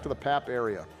portals back to the PAP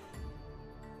area.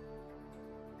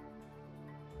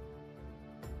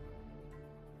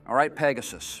 All right,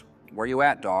 Pegasus. Where you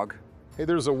at, dog? Hey,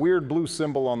 there's a weird blue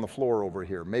symbol on the floor over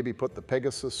here. Maybe put the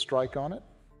Pegasus strike on it?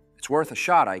 It's worth a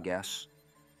shot, I guess.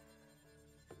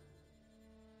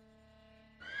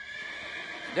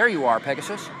 There you are,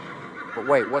 Pegasus. But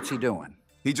wait, what's he doing?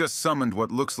 He just summoned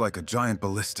what looks like a giant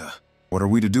ballista. What are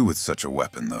we to do with such a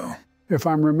weapon, though? If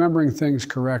I'm remembering things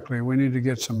correctly, we need to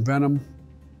get some venom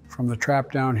from the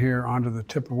trap down here onto the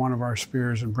tip of one of our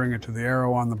spears and bring it to the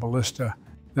arrow on the ballista.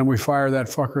 Then we fire that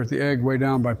fucker at the egg way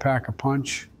down by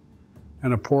Pack-a-Punch,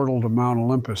 and a portal to Mount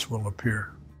Olympus will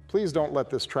appear. Please don't let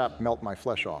this trap melt my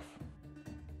flesh off.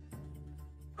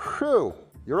 Whew,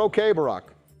 you're okay, Barack.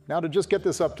 Now to just get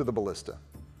this up to the ballista.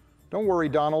 Don't worry,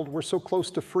 Donald, we're so close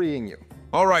to freeing you.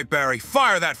 All right, Barry,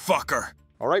 fire that fucker!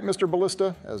 All right, Mr.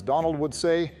 Ballista, as Donald would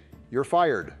say, you're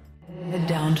fired. Head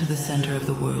down to the center of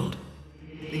the world.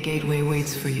 The gateway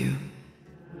waits for you.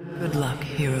 Good luck,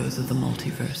 heroes of the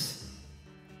multiverse.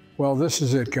 Well, this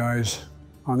is it, guys.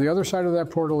 On the other side of that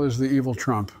portal is the evil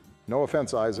Trump. No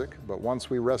offense, Isaac, but once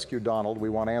we rescue Donald, we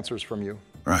want answers from you.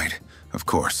 Right, of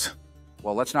course.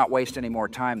 Well, let's not waste any more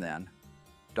time then.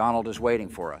 Donald is waiting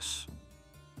for us.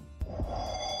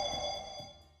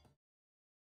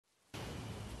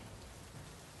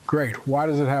 Great. Why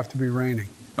does it have to be raining?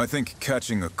 I think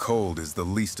catching a cold is the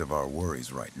least of our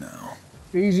worries right now.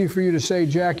 Easy for you to say,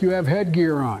 Jack. You have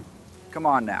headgear on. Come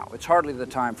on now. It's hardly the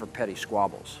time for petty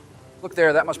squabbles. Look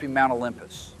there, that must be Mount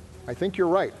Olympus. I think you're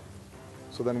right.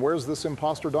 So then where's this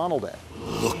imposter Donald at?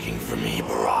 Looking for me,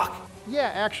 Barack?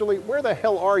 Yeah, actually, where the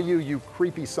hell are you, you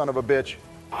creepy son of a bitch?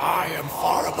 I am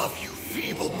far above you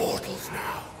feeble mortals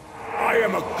now. I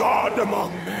am a god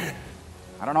among men.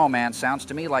 I don't know, man. Sounds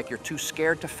to me like you're too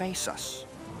scared to face us.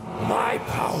 My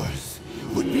powers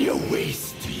would be a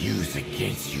waste to use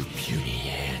against you puny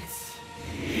ants.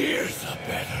 Here's a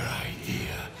better idea.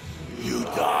 You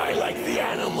die like the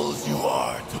animals you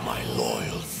are to my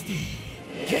loyal steed.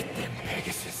 Get them,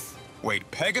 Pegasus. Wait,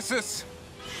 Pegasus?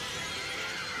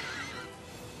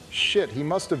 Shit, he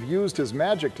must have used his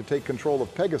magic to take control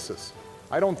of Pegasus.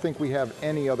 I don't think we have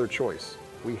any other choice.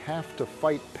 We have to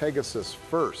fight Pegasus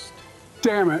first.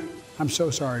 Damn it! I'm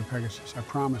so sorry, Pegasus. I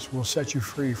promise we'll set you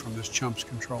free from this chump's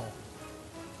control.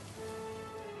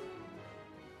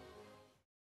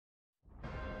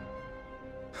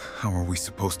 How are we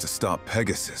supposed to stop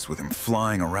Pegasus with him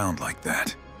flying around like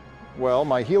that? Well,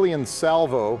 my Helion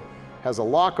salvo has a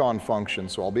lock-on function,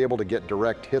 so I'll be able to get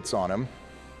direct hits on him.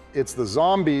 It's the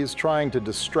zombies trying to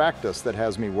distract us that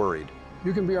has me worried.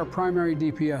 You can be our primary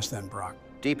DPS then, Brock.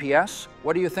 DPS?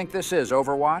 What do you think this is,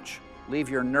 Overwatch? Leave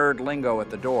your nerd lingo at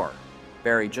the door.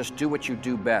 Barry, just do what you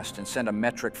do best and send a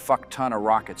metric fuck-ton of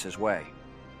rockets his way.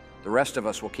 The rest of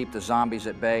us will keep the zombies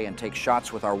at bay and take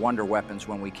shots with our wonder weapons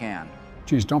when we can.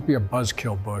 Geez, don't be a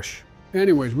buzzkill, Bush.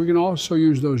 Anyways, we can also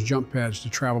use those jump pads to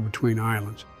travel between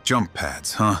islands. Jump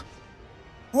pads, huh?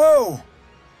 Whoa!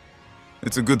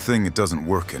 It's a good thing it doesn't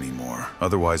work anymore.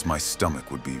 Otherwise, my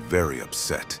stomach would be very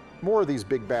upset. More of these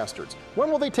big bastards. When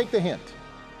will they take the hint?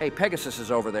 Hey, Pegasus is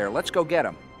over there. Let's go get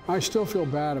him. I still feel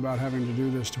bad about having to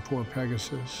do this to poor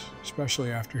Pegasus,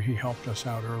 especially after he helped us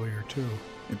out earlier, too.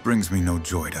 It brings me no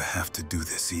joy to have to do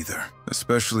this either,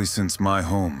 especially since my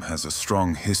home has a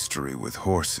strong history with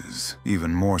horses,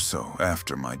 even more so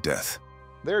after my death.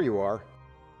 There you are.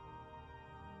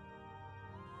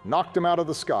 Knocked him out of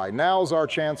the sky. Now's our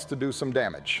chance to do some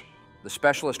damage. The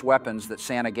specialist weapons that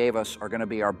Santa gave us are going to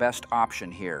be our best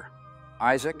option here.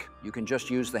 Isaac, you can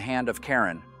just use the hand of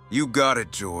Karen. You got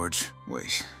it, George.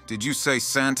 Wait, did you say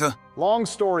Santa? Long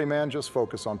story, man. Just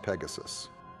focus on Pegasus.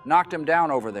 Knocked him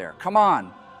down over there. Come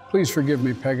on. Please forgive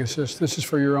me, Pegasus. This is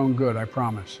for your own good, I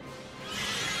promise.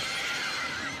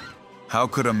 How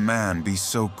could a man be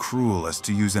so cruel as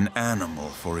to use an animal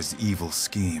for his evil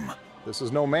scheme? This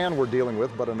is no man we're dealing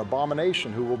with, but an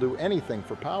abomination who will do anything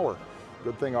for power.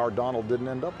 Good thing our Donald didn't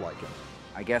end up like him.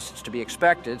 I guess it's to be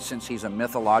expected since he's a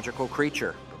mythological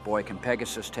creature. But boy, can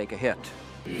Pegasus take a hit.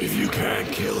 If you can't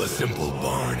kill a simple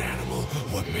barn animal,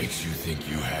 what makes you think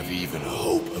you have even a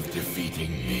hope of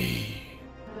defeating me?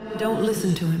 Don't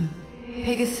listen to him.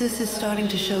 Pegasus is starting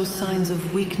to show signs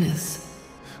of weakness.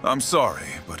 I'm sorry,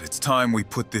 but it's time we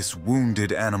put this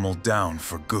wounded animal down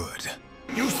for good.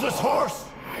 Useless horse!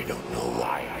 I don't know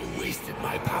why I wasted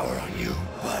my power on you,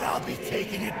 but I'll be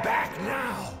taking it back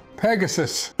now.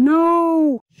 Pegasus!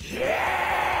 No!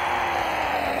 Yes!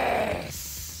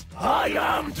 I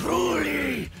am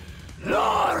truly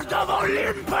Lord of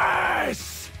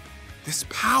Olympus! This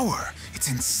power, it's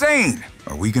insane!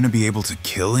 Are we gonna be able to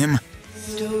kill him?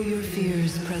 Stow your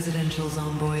fears, Presidential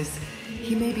Zomboys.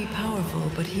 He may be powerful,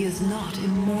 but he is not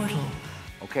immortal.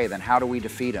 Okay, then how do we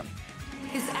defeat him?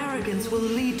 His arrogance will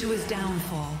lead to his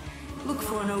downfall. Look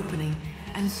for an opening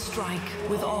and strike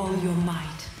with all your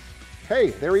might.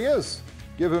 Hey, there he is.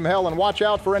 Give him hell and watch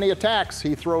out for any attacks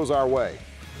he throws our way.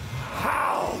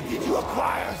 How did you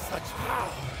acquire such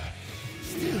power?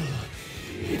 Still,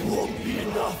 it won't be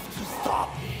enough to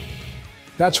stop me.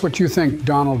 That's what you think,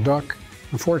 Donald Duck.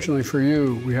 Unfortunately for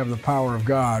you, we have the power of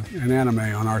God and anime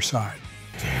on our side.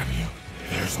 Damn you.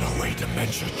 There's no way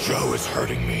Dementia Joe is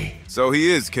hurting me. So he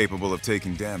is capable of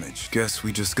taking damage. Guess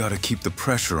we just gotta keep the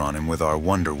pressure on him with our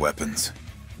wonder weapons.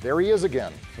 There he is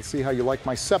again. Let's see how you like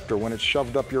my scepter when it's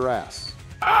shoved up your ass.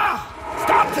 Ah!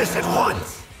 Stop this at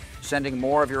once! Sending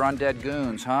more of your undead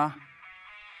goons, huh?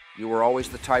 You were always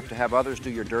the type to have others do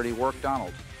your dirty work,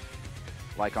 Donald.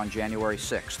 Like on January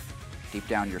 6th. Deep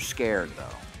down you're scared,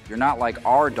 though. You're not like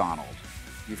our Donald.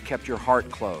 You've kept your heart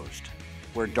closed,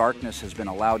 where darkness has been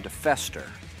allowed to fester.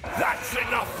 That's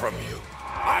enough from you.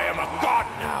 I am a god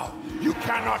now. You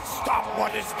cannot stop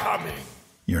what is coming.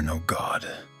 You're no god.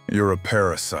 You're a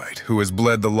parasite who has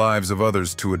bled the lives of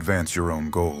others to advance your own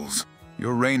goals.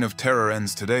 Your reign of terror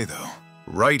ends today, though.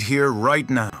 Right here, right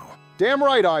now. Damn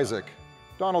right, Isaac.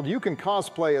 Donald, you can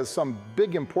cosplay as some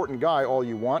big important guy all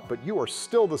you want, but you are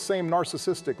still the same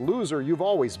narcissistic loser you've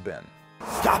always been.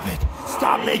 Stop it!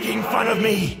 Stop making fun of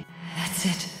me! That's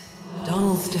it.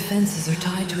 Donald's defenses are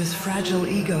tied to his fragile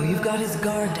ego. You've got his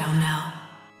guard down now.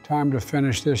 Time to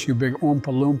finish this, you big Oompa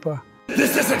Loompa.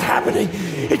 This isn't happening!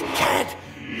 It can't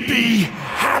be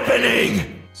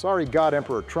happening! Sorry, God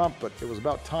Emperor Trump, but it was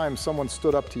about time someone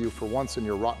stood up to you for once in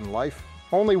your rotten life.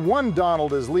 Only one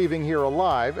Donald is leaving here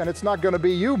alive, and it's not gonna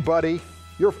be you, buddy.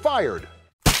 You're fired.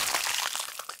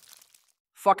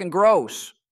 Fucking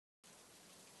gross.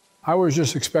 I was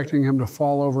just expecting him to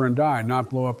fall over and die, not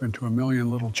blow up into a million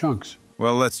little chunks.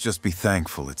 Well, let's just be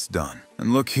thankful it's done.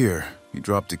 And look here, he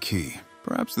dropped a key.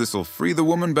 Perhaps this'll free the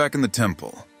woman back in the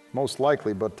temple. Most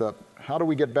likely, but how do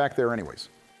we get back there anyways?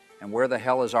 And where the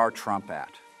hell is our Trump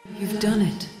at? You've done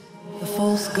it. The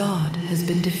false god has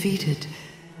been defeated.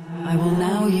 I will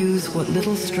now use what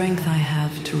little strength I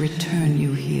have to return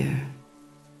you here.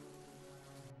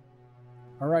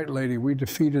 All right, lady, we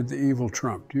defeated the evil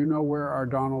Trump. Do you know where our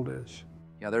Donald is?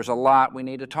 Yeah, there's a lot we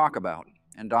need to talk about,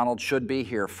 and Donald should be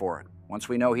here for it. Once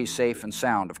we know he's safe and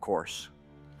sound, of course.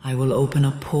 I will open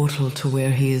a portal to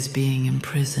where he is being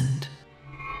imprisoned.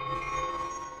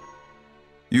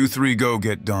 You three go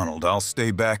get Donald. I'll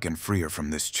stay back and free her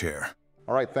from this chair.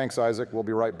 All right, thanks, Isaac. We'll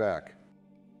be right back.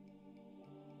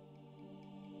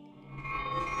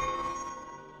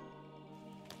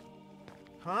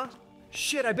 Huh?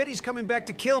 Shit, I bet he's coming back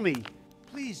to kill me.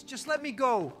 Please, just let me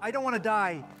go. I don't want to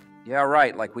die. Yeah,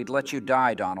 right, like we'd let you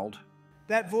die, Donald.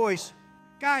 That voice.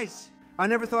 Guys, I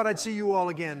never thought I'd see you all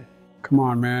again. Come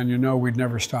on, man. You know we'd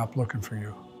never stop looking for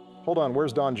you. Hold on,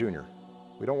 where's Don Jr.?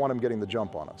 We don't want him getting the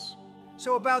jump on us.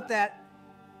 So about that,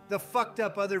 the fucked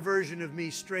up other version of me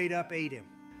straight up ate him.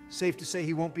 Safe to say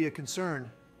he won't be a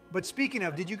concern. But speaking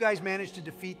of, did you guys manage to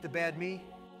defeat the bad me?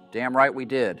 Damn right we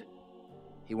did.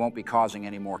 He won't be causing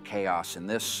any more chaos in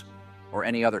this or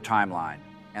any other timeline.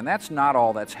 And that's not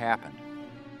all that's happened.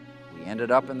 We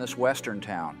ended up in this western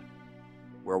town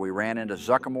where we ran into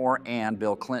Zuckermore and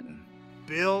Bill Clinton.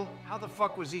 Bill? How the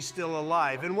fuck was he still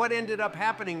alive? And what ended up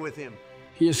happening with him?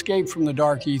 He escaped from the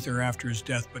dark ether after his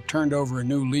death, but turned over a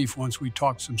new leaf once we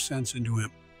talked some sense into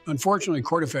him. Unfortunately,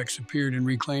 Cortifex appeared and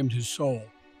reclaimed his soul.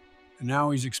 And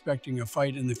now he's expecting a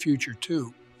fight in the future,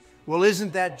 too. Well,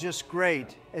 isn't that just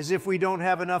great? As if we don't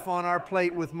have enough on our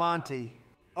plate with Monty.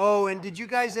 Oh, and did you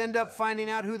guys end up finding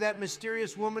out who that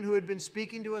mysterious woman who had been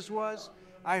speaking to us was?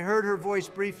 I heard her voice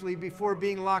briefly before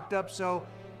being locked up, so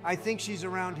I think she's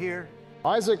around here.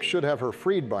 Isaac should have her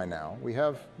freed by now. We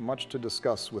have much to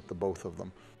discuss with the both of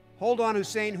them. Hold on,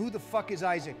 Hussein. Who the fuck is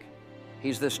Isaac?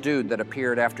 He's this dude that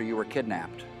appeared after you were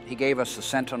kidnapped. He gave us the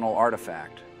Sentinel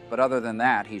artifact. But other than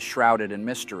that, he's shrouded in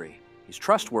mystery. He's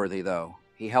trustworthy, though.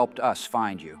 He helped us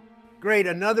find you. Great,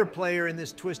 another player in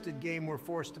this twisted game we're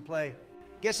forced to play.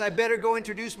 Guess I better go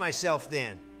introduce myself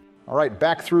then. All right,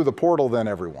 back through the portal then,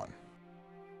 everyone.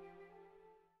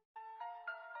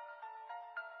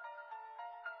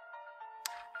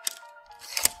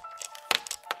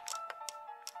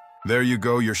 There you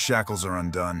go, your shackles are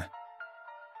undone.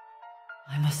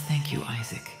 I must thank you,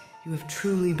 Isaac. You have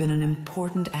truly been an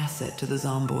important asset to the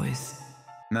Zomboys.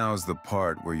 Now's the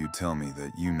part where you tell me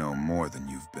that you know more than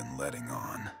you've been letting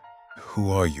on.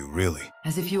 Who are you, really?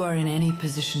 As if you are in any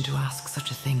position to ask such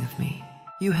a thing of me.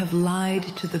 You have lied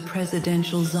to the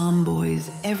Presidential Zomboys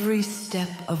every step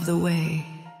of the way.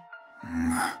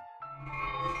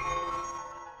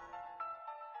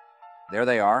 There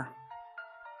they are.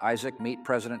 Isaac, meet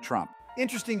President Trump.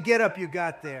 Interesting getup you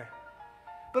got there.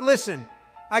 But listen,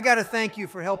 I gotta thank you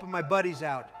for helping my buddies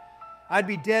out. I'd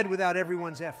be dead without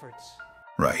everyone's efforts.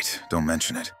 Right, don't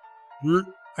mention it.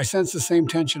 I sense the same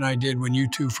tension I did when you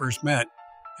two first met.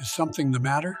 Is something the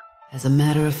matter? As a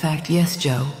matter of fact, yes,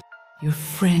 Joe. Your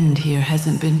friend here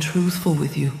hasn't been truthful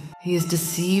with you. He has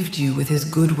deceived you with his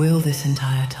goodwill this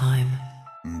entire time.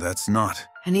 That's not.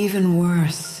 And even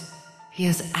worse, he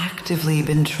has actively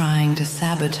been trying to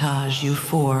sabotage you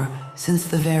since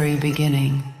the very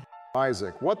beginning.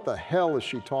 Isaac, what the hell is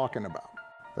she talking about?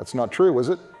 That's not true, is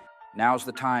it? Now's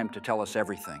the time to tell us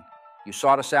everything. You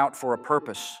sought us out for a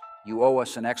purpose. You owe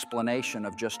us an explanation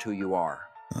of just who you are.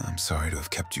 I'm sorry to have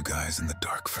kept you guys in the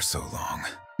dark for so long,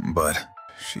 but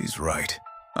she's right.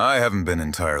 I haven't been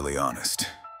entirely honest.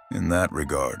 In that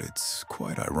regard, it's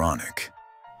quite ironic.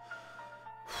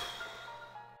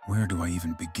 Where do I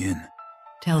even begin?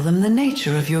 Tell them the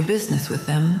nature of your business with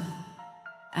them,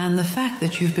 and the fact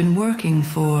that you've been working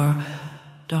for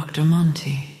Dr.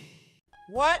 Monty.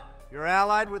 What? You're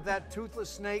allied with that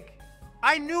toothless snake?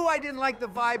 I knew I didn't like the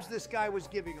vibes this guy was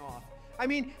giving off. I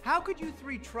mean, how could you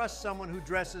three trust someone who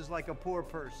dresses like a poor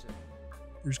person?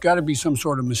 There's got to be some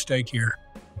sort of mistake here.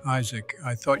 Isaac,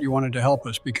 I thought you wanted to help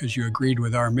us because you agreed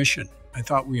with our mission. I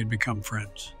thought we had become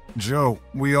friends. Joe,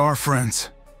 we are friends.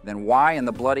 Then why in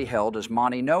the bloody hell does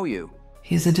Monty know you?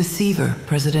 He's a deceiver,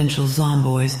 Presidential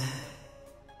Zomboys.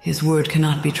 His word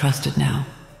cannot be trusted now.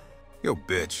 Yo,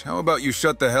 bitch, how about you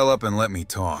shut the hell up and let me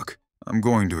talk? I'm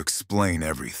going to explain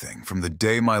everything from the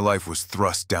day my life was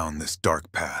thrust down this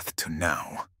dark path to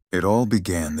now. It all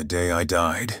began the day I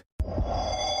died.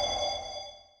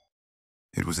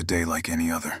 It was a day like any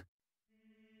other.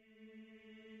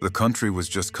 The country was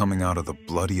just coming out of the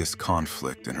bloodiest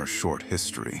conflict in her short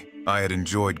history. I had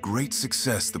enjoyed great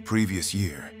success the previous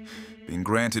year, being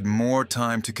granted more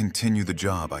time to continue the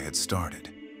job I had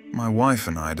started. My wife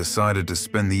and I decided to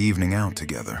spend the evening out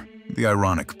together. The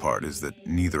ironic part is that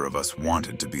neither of us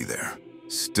wanted to be there.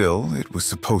 Still, it was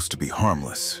supposed to be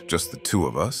harmless, just the two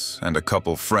of us, and a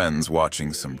couple friends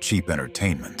watching some cheap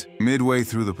entertainment. Midway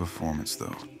through the performance,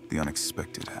 though, the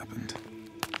unexpected happened.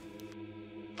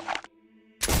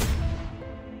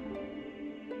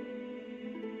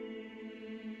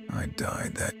 I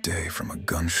died that day from a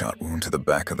gunshot wound to the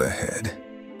back of the head,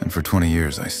 and for 20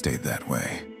 years I stayed that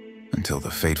way, until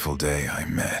the fateful day I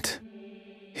met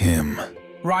him.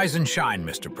 Rise and shine,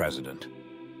 Mr. President.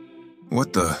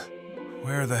 What the?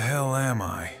 Where the hell am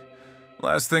I?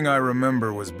 Last thing I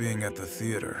remember was being at the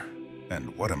theater.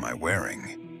 And what am I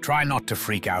wearing? Try not to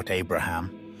freak out, Abraham.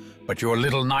 But your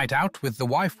little night out with the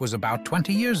wife was about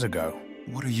 20 years ago.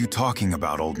 What are you talking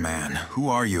about, old man? Who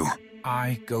are you?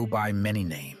 I go by many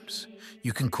names.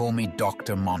 You can call me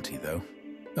Dr. Monty, though.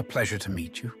 A pleasure to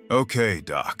meet you. Okay,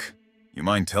 Doc. You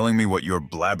mind telling me what you're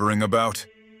blabbering about?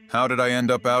 How did I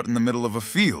end up out in the middle of a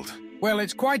field? Well,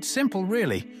 it's quite simple,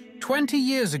 really. 20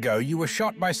 years ago, you were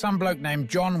shot by some bloke named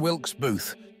John Wilkes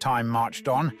Booth. Time marched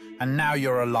on, and now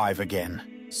you're alive again.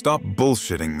 Stop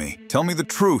bullshitting me. Tell me the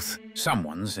truth.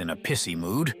 Someone's in a pissy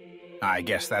mood. I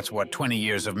guess that's what 20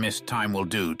 years of missed time will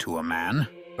do to a man.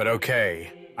 But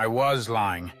okay, I was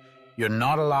lying. You're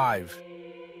not alive.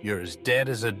 You're as dead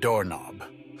as a doorknob.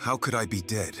 How could I be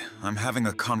dead? I'm having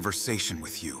a conversation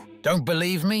with you. Don't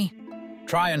believe me?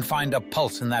 Try and find a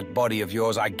pulse in that body of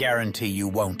yours. I guarantee you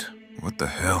won't. What the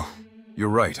hell? You're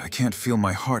right, I can't feel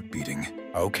my heart beating.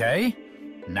 Okay.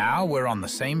 Now we're on the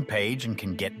same page and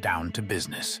can get down to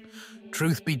business.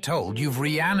 Truth be told, you've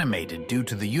reanimated due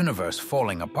to the universe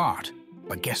falling apart.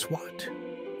 But guess what?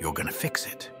 You're gonna fix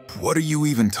it. What are you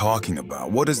even talking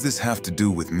about? What does this have to do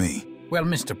with me? Well,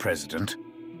 Mr. President,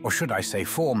 or should I say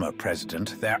former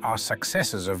president, there are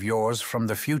successors of yours from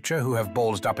the future who have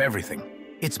ballsed up everything.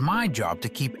 It's my job to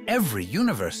keep every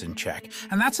universe in check,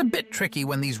 and that's a bit tricky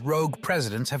when these rogue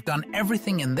presidents have done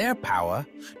everything in their power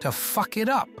to fuck it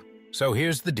up. So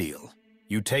here's the deal.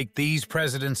 You take these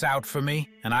presidents out for me,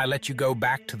 and I let you go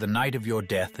back to the night of your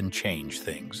death and change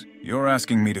things. You're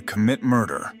asking me to commit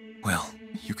murder? Well,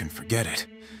 you can forget it.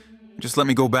 Just let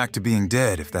me go back to being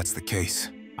dead if that's the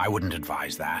case. I wouldn't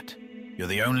advise that. You're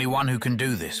the only one who can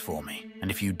do this for me,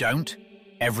 and if you don't,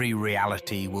 every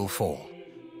reality will fall.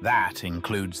 That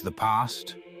includes the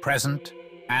past, present,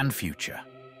 and future.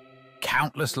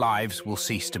 Countless lives will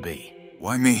cease to be.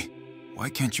 Why me? Why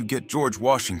can't you get George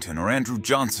Washington or Andrew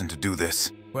Johnson to do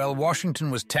this? Well, Washington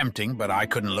was tempting, but I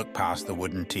couldn't look past the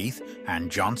wooden teeth.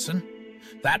 And Johnson?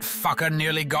 That fucker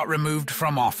nearly got removed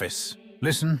from office.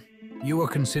 Listen, you are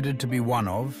considered to be one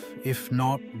of, if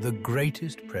not the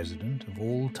greatest president of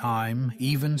all time,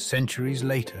 even centuries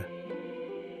later.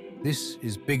 This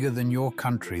is bigger than your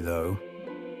country, though.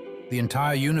 The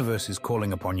entire universe is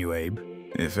calling upon you, Abe.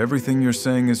 If everything you're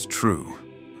saying is true,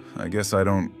 I guess I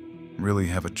don't really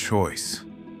have a choice.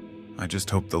 I just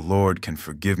hope the Lord can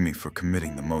forgive me for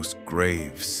committing the most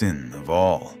grave sin of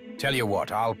all. Tell you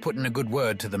what, I'll put in a good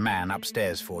word to the man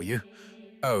upstairs for you.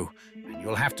 Oh, and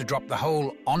you'll have to drop the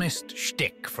whole honest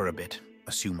shtick for a bit.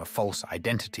 Assume a false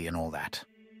identity and all that.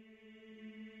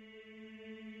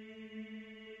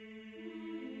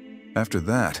 After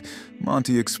that,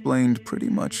 Monty explained pretty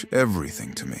much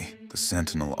everything to me. The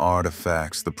Sentinel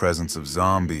artifacts, the presence of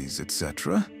zombies,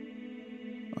 etc.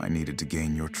 I needed to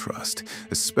gain your trust,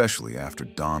 especially after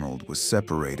Donald was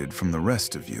separated from the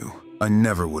rest of you. I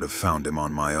never would have found him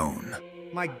on my own.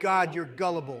 My God, you're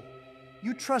gullible.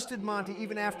 You trusted Monty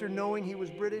even after knowing he was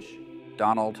British?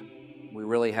 Donald, we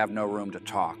really have no room to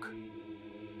talk.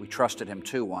 We trusted him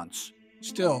too once.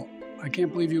 Still, I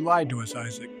can't believe you lied to us,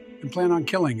 Isaac, and plan on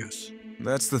killing us.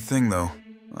 That's the thing, though.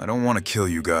 I don't want to kill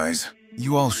you guys.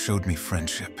 You all showed me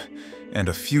friendship, and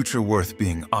a future worth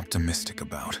being optimistic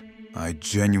about. I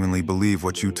genuinely believe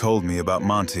what you told me about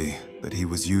Monty, that he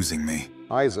was using me.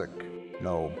 Isaac,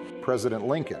 no, President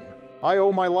Lincoln. I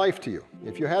owe my life to you.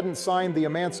 If you hadn't signed the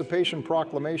Emancipation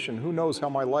Proclamation, who knows how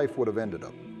my life would have ended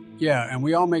up. Yeah, and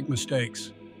we all make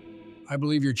mistakes. I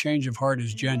believe your change of heart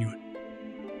is genuine.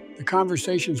 The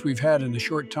conversations we've had in the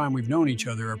short time we've known each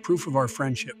other are proof of our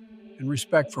friendship and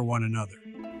respect for one another.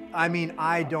 I mean,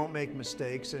 I don't make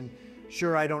mistakes, and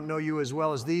sure, I don't know you as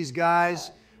well as these guys,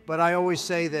 but I always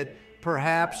say that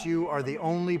perhaps you are the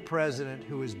only president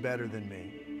who is better than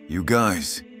me. You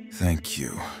guys, thank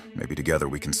you. Maybe together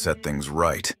we can set things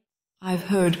right. I've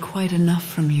heard quite enough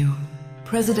from you.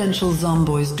 Presidential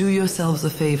Zomboys, do yourselves a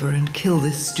favor and kill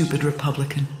this stupid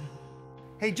Republican.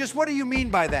 Hey, just what do you mean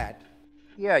by that?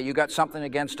 Yeah, you got something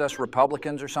against us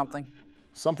Republicans or something?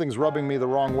 Something's rubbing me the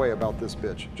wrong way about this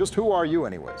bitch. Just who are you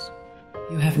anyways?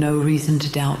 You have no reason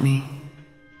to doubt me.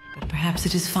 But perhaps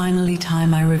it is finally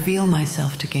time I reveal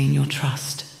myself to gain your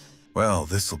trust. Well,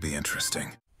 this'll be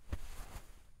interesting.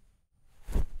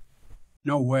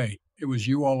 No way. It was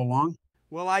you all along?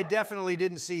 Well, I definitely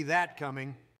didn't see that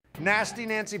coming. Nasty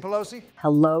Nancy Pelosi?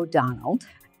 Hello, Donald.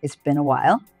 It's been a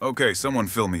while. Okay, someone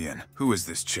fill me in. Who is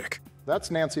this chick? That's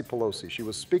Nancy Pelosi. She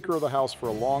was Speaker of the House for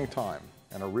a long time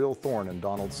and a real thorn in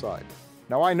Donald's side.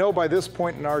 Now, I know by this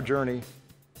point in our journey,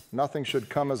 nothing should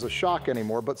come as a shock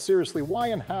anymore, but seriously, why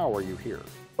and how are you here?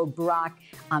 For Barack,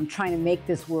 I'm trying to make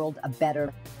this world a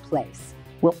better place.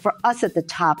 Well, for us at the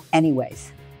top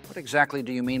anyways. What exactly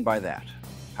do you mean by that?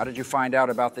 How did you find out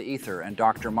about the ether and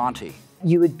Dr. Monty?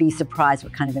 You would be surprised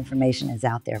what kind of information is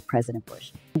out there, President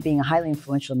Bush. Being a highly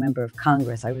influential member of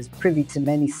Congress, I was privy to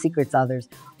many secrets others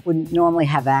wouldn't normally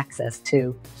have access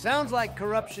to. Sounds like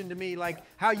corruption to me, like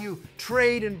how you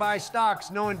trade and buy stocks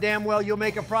knowing damn well you'll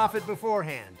make a profit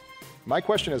beforehand. My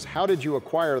question is, how did you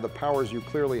acquire the powers you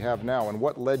clearly have now, and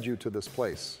what led you to this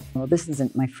place? Well, this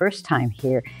isn't my first time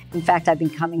here. In fact, I've been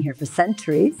coming here for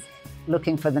centuries,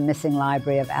 looking for the missing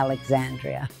Library of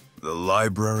Alexandria. The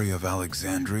Library of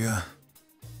Alexandria?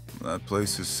 That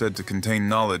place is said to contain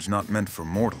knowledge not meant for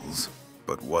mortals,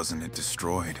 but wasn't it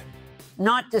destroyed?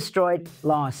 Not destroyed,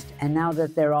 lost. And now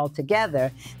that they're all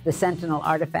together, the Sentinel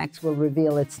artifacts will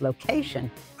reveal its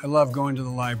location. I love going to the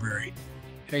library.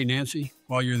 Hey, Nancy,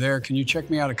 while you're there, can you check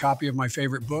me out a copy of my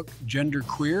favorite book, Gender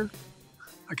Queer?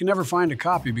 I can never find a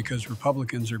copy because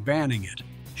Republicans are banning it.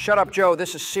 Shut up, Joe.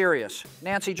 This is serious.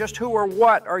 Nancy, just who or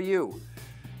what are you?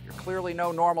 You're clearly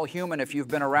no normal human if you've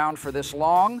been around for this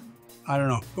long. I don't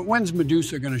know, but when's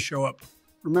Medusa going to show up?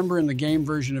 Remember in the game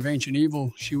version of Ancient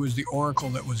Evil, she was the oracle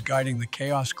that was guiding the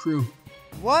Chaos crew.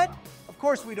 What? Of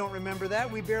course we don't remember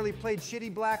that. We barely played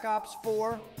shitty Black Ops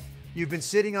 4. You've been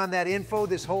sitting on that info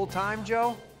this whole time,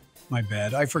 Joe? My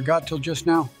bad. I forgot till just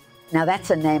now. Now that's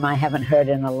a name I haven't heard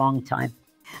in a long time.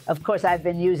 Of course, I've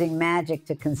been using magic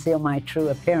to conceal my true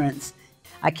appearance.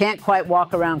 I can't quite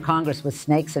walk around Congress with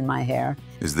snakes in my hair.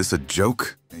 Is this a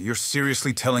joke? You're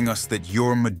seriously telling us that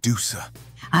you're Medusa?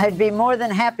 I'd be more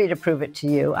than happy to prove it to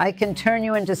you. I can turn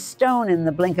you into stone in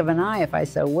the blink of an eye if I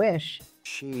so wish.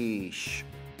 Sheesh.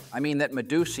 I mean that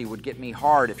Medusa would get me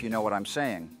hard if you know what I'm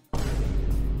saying.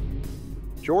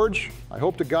 George, I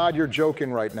hope to God you're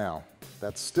joking right now.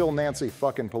 That's still Nancy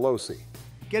fucking Pelosi.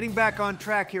 Getting back on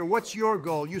track here, what's your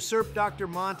goal? Usurp Dr.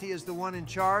 Monty as the one in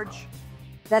charge?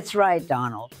 That's right,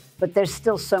 Donald. But there's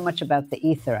still so much about the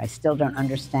ether I still don't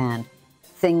understand.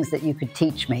 Things that you could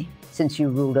teach me, since you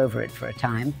ruled over it for a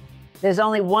time. There's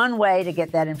only one way to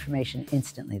get that information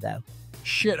instantly, though.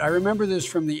 Shit, I remember this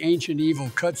from the Ancient Evil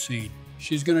cutscene.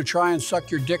 She's gonna try and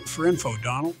suck your dick for info,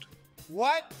 Donald.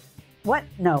 What? What?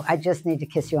 No, I just need to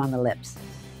kiss you on the lips.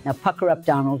 Now pucker up,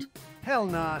 Donald. Hell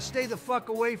nah, stay the fuck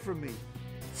away from me.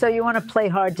 So you want to play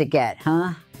hard to get,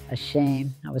 huh? A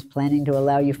shame. I was planning to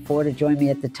allow you four to join me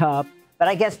at the top, but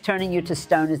I guess turning you to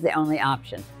stone is the only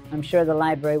option. I'm sure the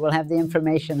library will have the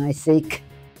information I seek.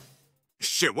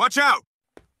 Shit, watch out!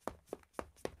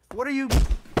 What are you...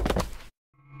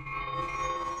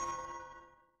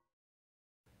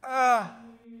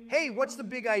 Hey, what's the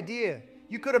big idea?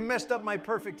 You could have messed up my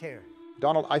perfect hair.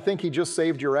 Donald, I think he just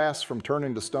saved your ass from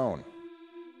turning to stone.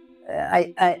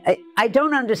 I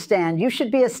don't understand. You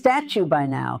should be a statue by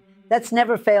now. That's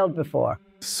never failed before.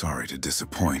 Sorry to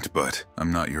disappoint, but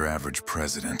I'm not your average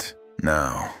president.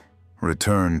 Now,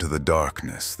 return to the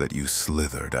darkness that you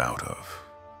slithered out of.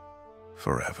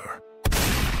 Forever.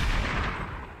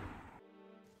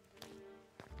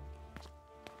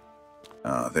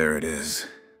 Ah, there it is.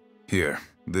 Here,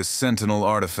 this Sentinel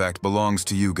artifact belongs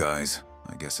to you guys.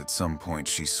 I guess at some point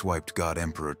she swiped God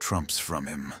Emperor Trump's from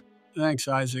him. Thanks,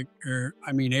 Isaac.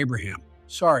 Abraham.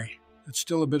 Sorry, it's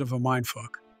still a bit of a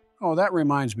mindfuck. Oh, that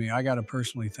reminds me, I gotta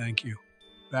personally thank you.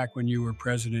 Back when you were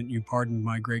president, you pardoned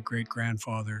my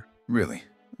great-great-grandfather. Really?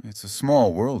 It's a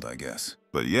small world, I guess.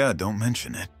 But yeah, don't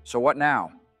mention it. So what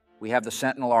now? We have the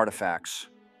Sentinel artifacts.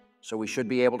 So we should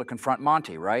be able to confront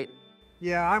Monty, right?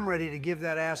 Yeah, I'm ready to give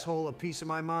that asshole a piece of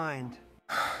my mind.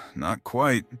 Not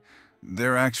quite.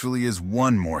 There actually is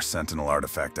one more Sentinel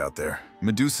artifact out there.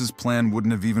 Medusa's plan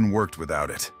wouldn't have even worked without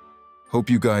it. Hope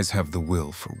you guys have the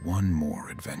will for one more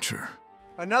adventure.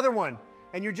 Another one?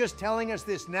 And you're just telling us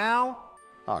this now?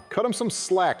 Cut him some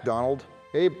slack, Donald.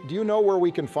 Abe, do you know where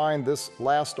we can find this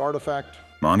last artifact?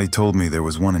 Monty told me there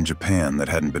was one in Japan that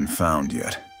hadn't been found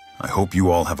yet. I hope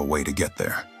you all have a way to get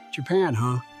there. Japan,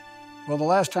 huh? Well, the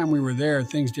last time we were there,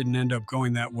 things didn't end up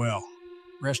going that well.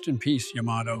 Rest in peace,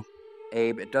 Yamato.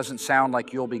 Abe, it doesn't sound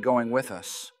like you'll be going with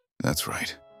us. That's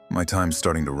right. My time's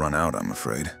starting to run out, I'm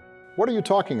afraid. What are you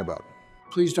talking about?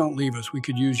 Please don't leave us. We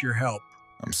could use your help.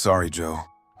 I'm sorry, Joe.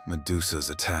 Medusa's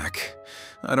attack.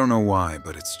 I don't know why,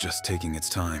 but it's just taking its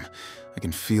time. I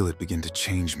can feel it begin to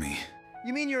change me.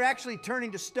 You mean you're actually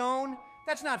turning to stone?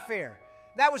 That's not fair.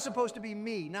 That was supposed to be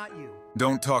me, not you.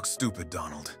 Don't talk stupid,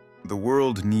 Donald. The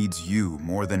world needs you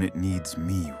more than it needs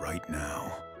me right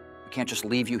now. We can't just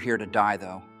leave you here to die,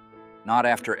 though. Not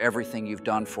after everything you've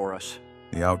done for us.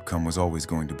 The outcome was always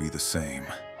going to be the same.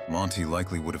 Monty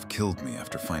likely would have killed me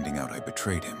after finding out I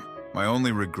betrayed him. My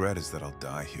only regret is that I'll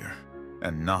die here,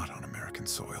 and not on American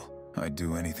soil. I'd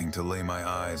do anything to lay my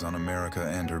eyes on America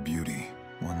and her beauty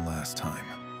one last time.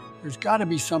 There's got to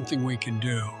be something we can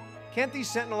do. Can't these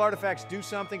Sentinel artifacts do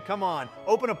something? Come on,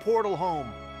 open a portal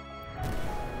home.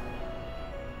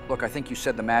 Look, I think you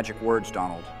said the magic words,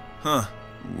 Donald. Huh.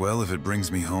 Well, if it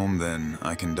brings me home, then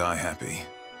I can die happy.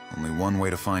 Only one way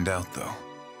to find out, though.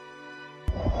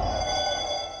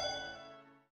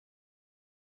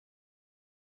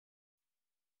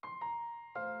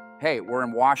 Hey, we're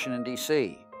in Washington,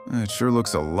 D.C. It sure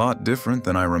looks a lot different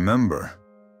than I remember.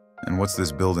 And what's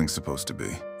this building supposed to be?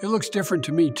 It looks different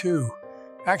to me, too.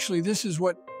 Actually, this is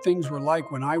what things were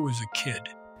like when I was a kid.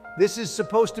 This is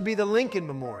supposed to be the Lincoln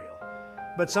Memorial,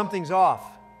 but something's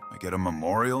off. I get a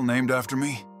memorial named after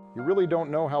me? You really don't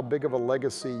know how big of a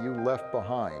legacy you left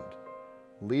behind.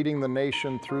 Leading the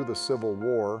nation through the Civil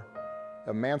War,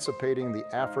 emancipating the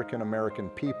African American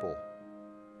people.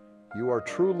 You are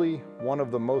truly one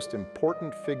of the most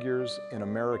important figures in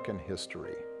American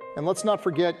history. And let's not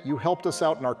forget, you helped us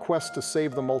out in our quest to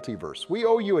save the multiverse. We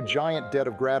owe you a giant debt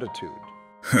of gratitude.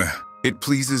 It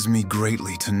pleases me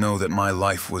greatly to know that my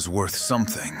life was worth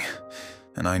something.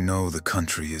 And I know the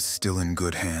country is still in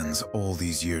good hands all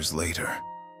these years later.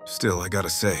 Still, I gotta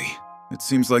say, it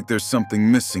seems like there's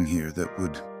something missing here that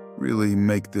would really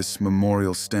make this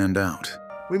memorial stand out.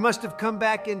 We must have come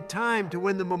back in time to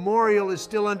when the memorial is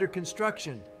still under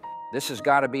construction. This has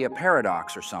got to be a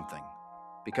paradox or something,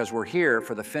 because we're here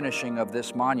for the finishing of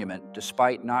this monument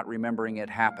despite not remembering it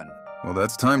happened. Well,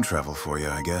 that's time travel for you,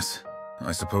 I guess.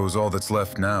 I suppose all that's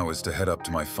left now is to head up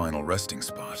to my final resting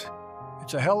spot.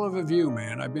 It's a hell of a view,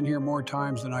 man. I've been here more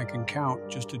times than I can count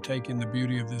just to take in the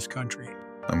beauty of this country.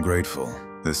 I'm grateful.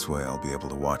 This way I'll be able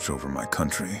to watch over my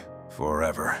country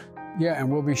forever. Yeah, and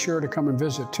we'll be sure to come and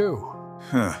visit, too.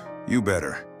 Huh, you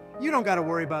better. You don't got to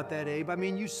worry about that, Abe. I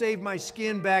mean, you saved my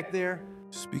skin back there.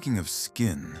 Speaking of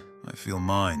skin, I feel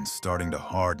mine starting to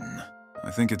harden.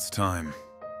 I think it's time.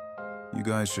 You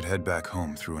guys should head back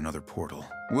home through another portal.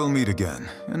 We'll meet again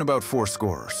in about 80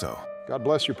 or so. God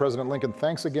bless you, President Lincoln.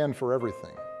 Thanks again for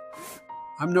everything.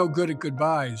 I'm no good at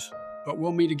goodbyes, but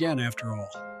we'll meet again after all.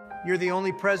 You're the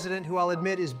only president who I'll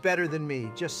admit is better than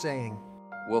me, just saying.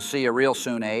 We'll see you real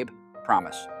soon, Abe.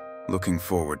 Promise. Looking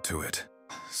forward to it.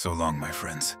 So long, my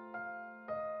friends.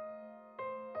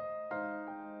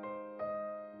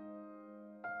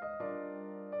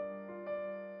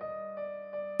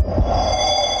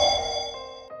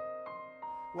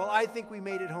 Well, I think we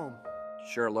made it home.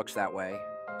 Sure looks that way.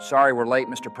 Sorry we're late,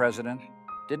 Mr. President.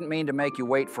 Didn't mean to make you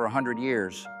wait for 100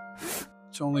 years.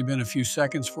 It's only been a few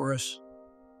seconds for us.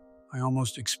 I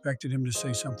almost expected him to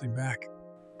say something back.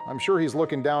 I'm sure he's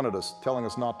looking down at us, telling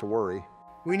us not to worry.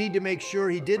 We need to make sure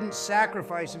he didn't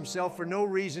sacrifice himself for no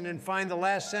reason and find the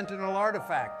last Sentinel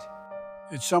artifact.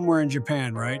 It's somewhere in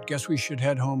Japan, right? Guess we should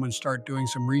head home and start doing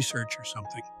some research or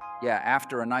something. Yeah,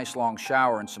 after a nice long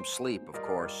shower and some sleep, of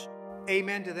course.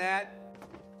 Amen to that.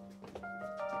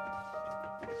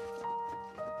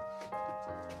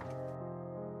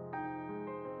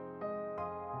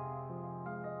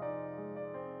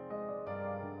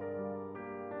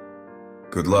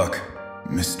 Good luck,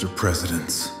 Mr.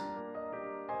 Presidents.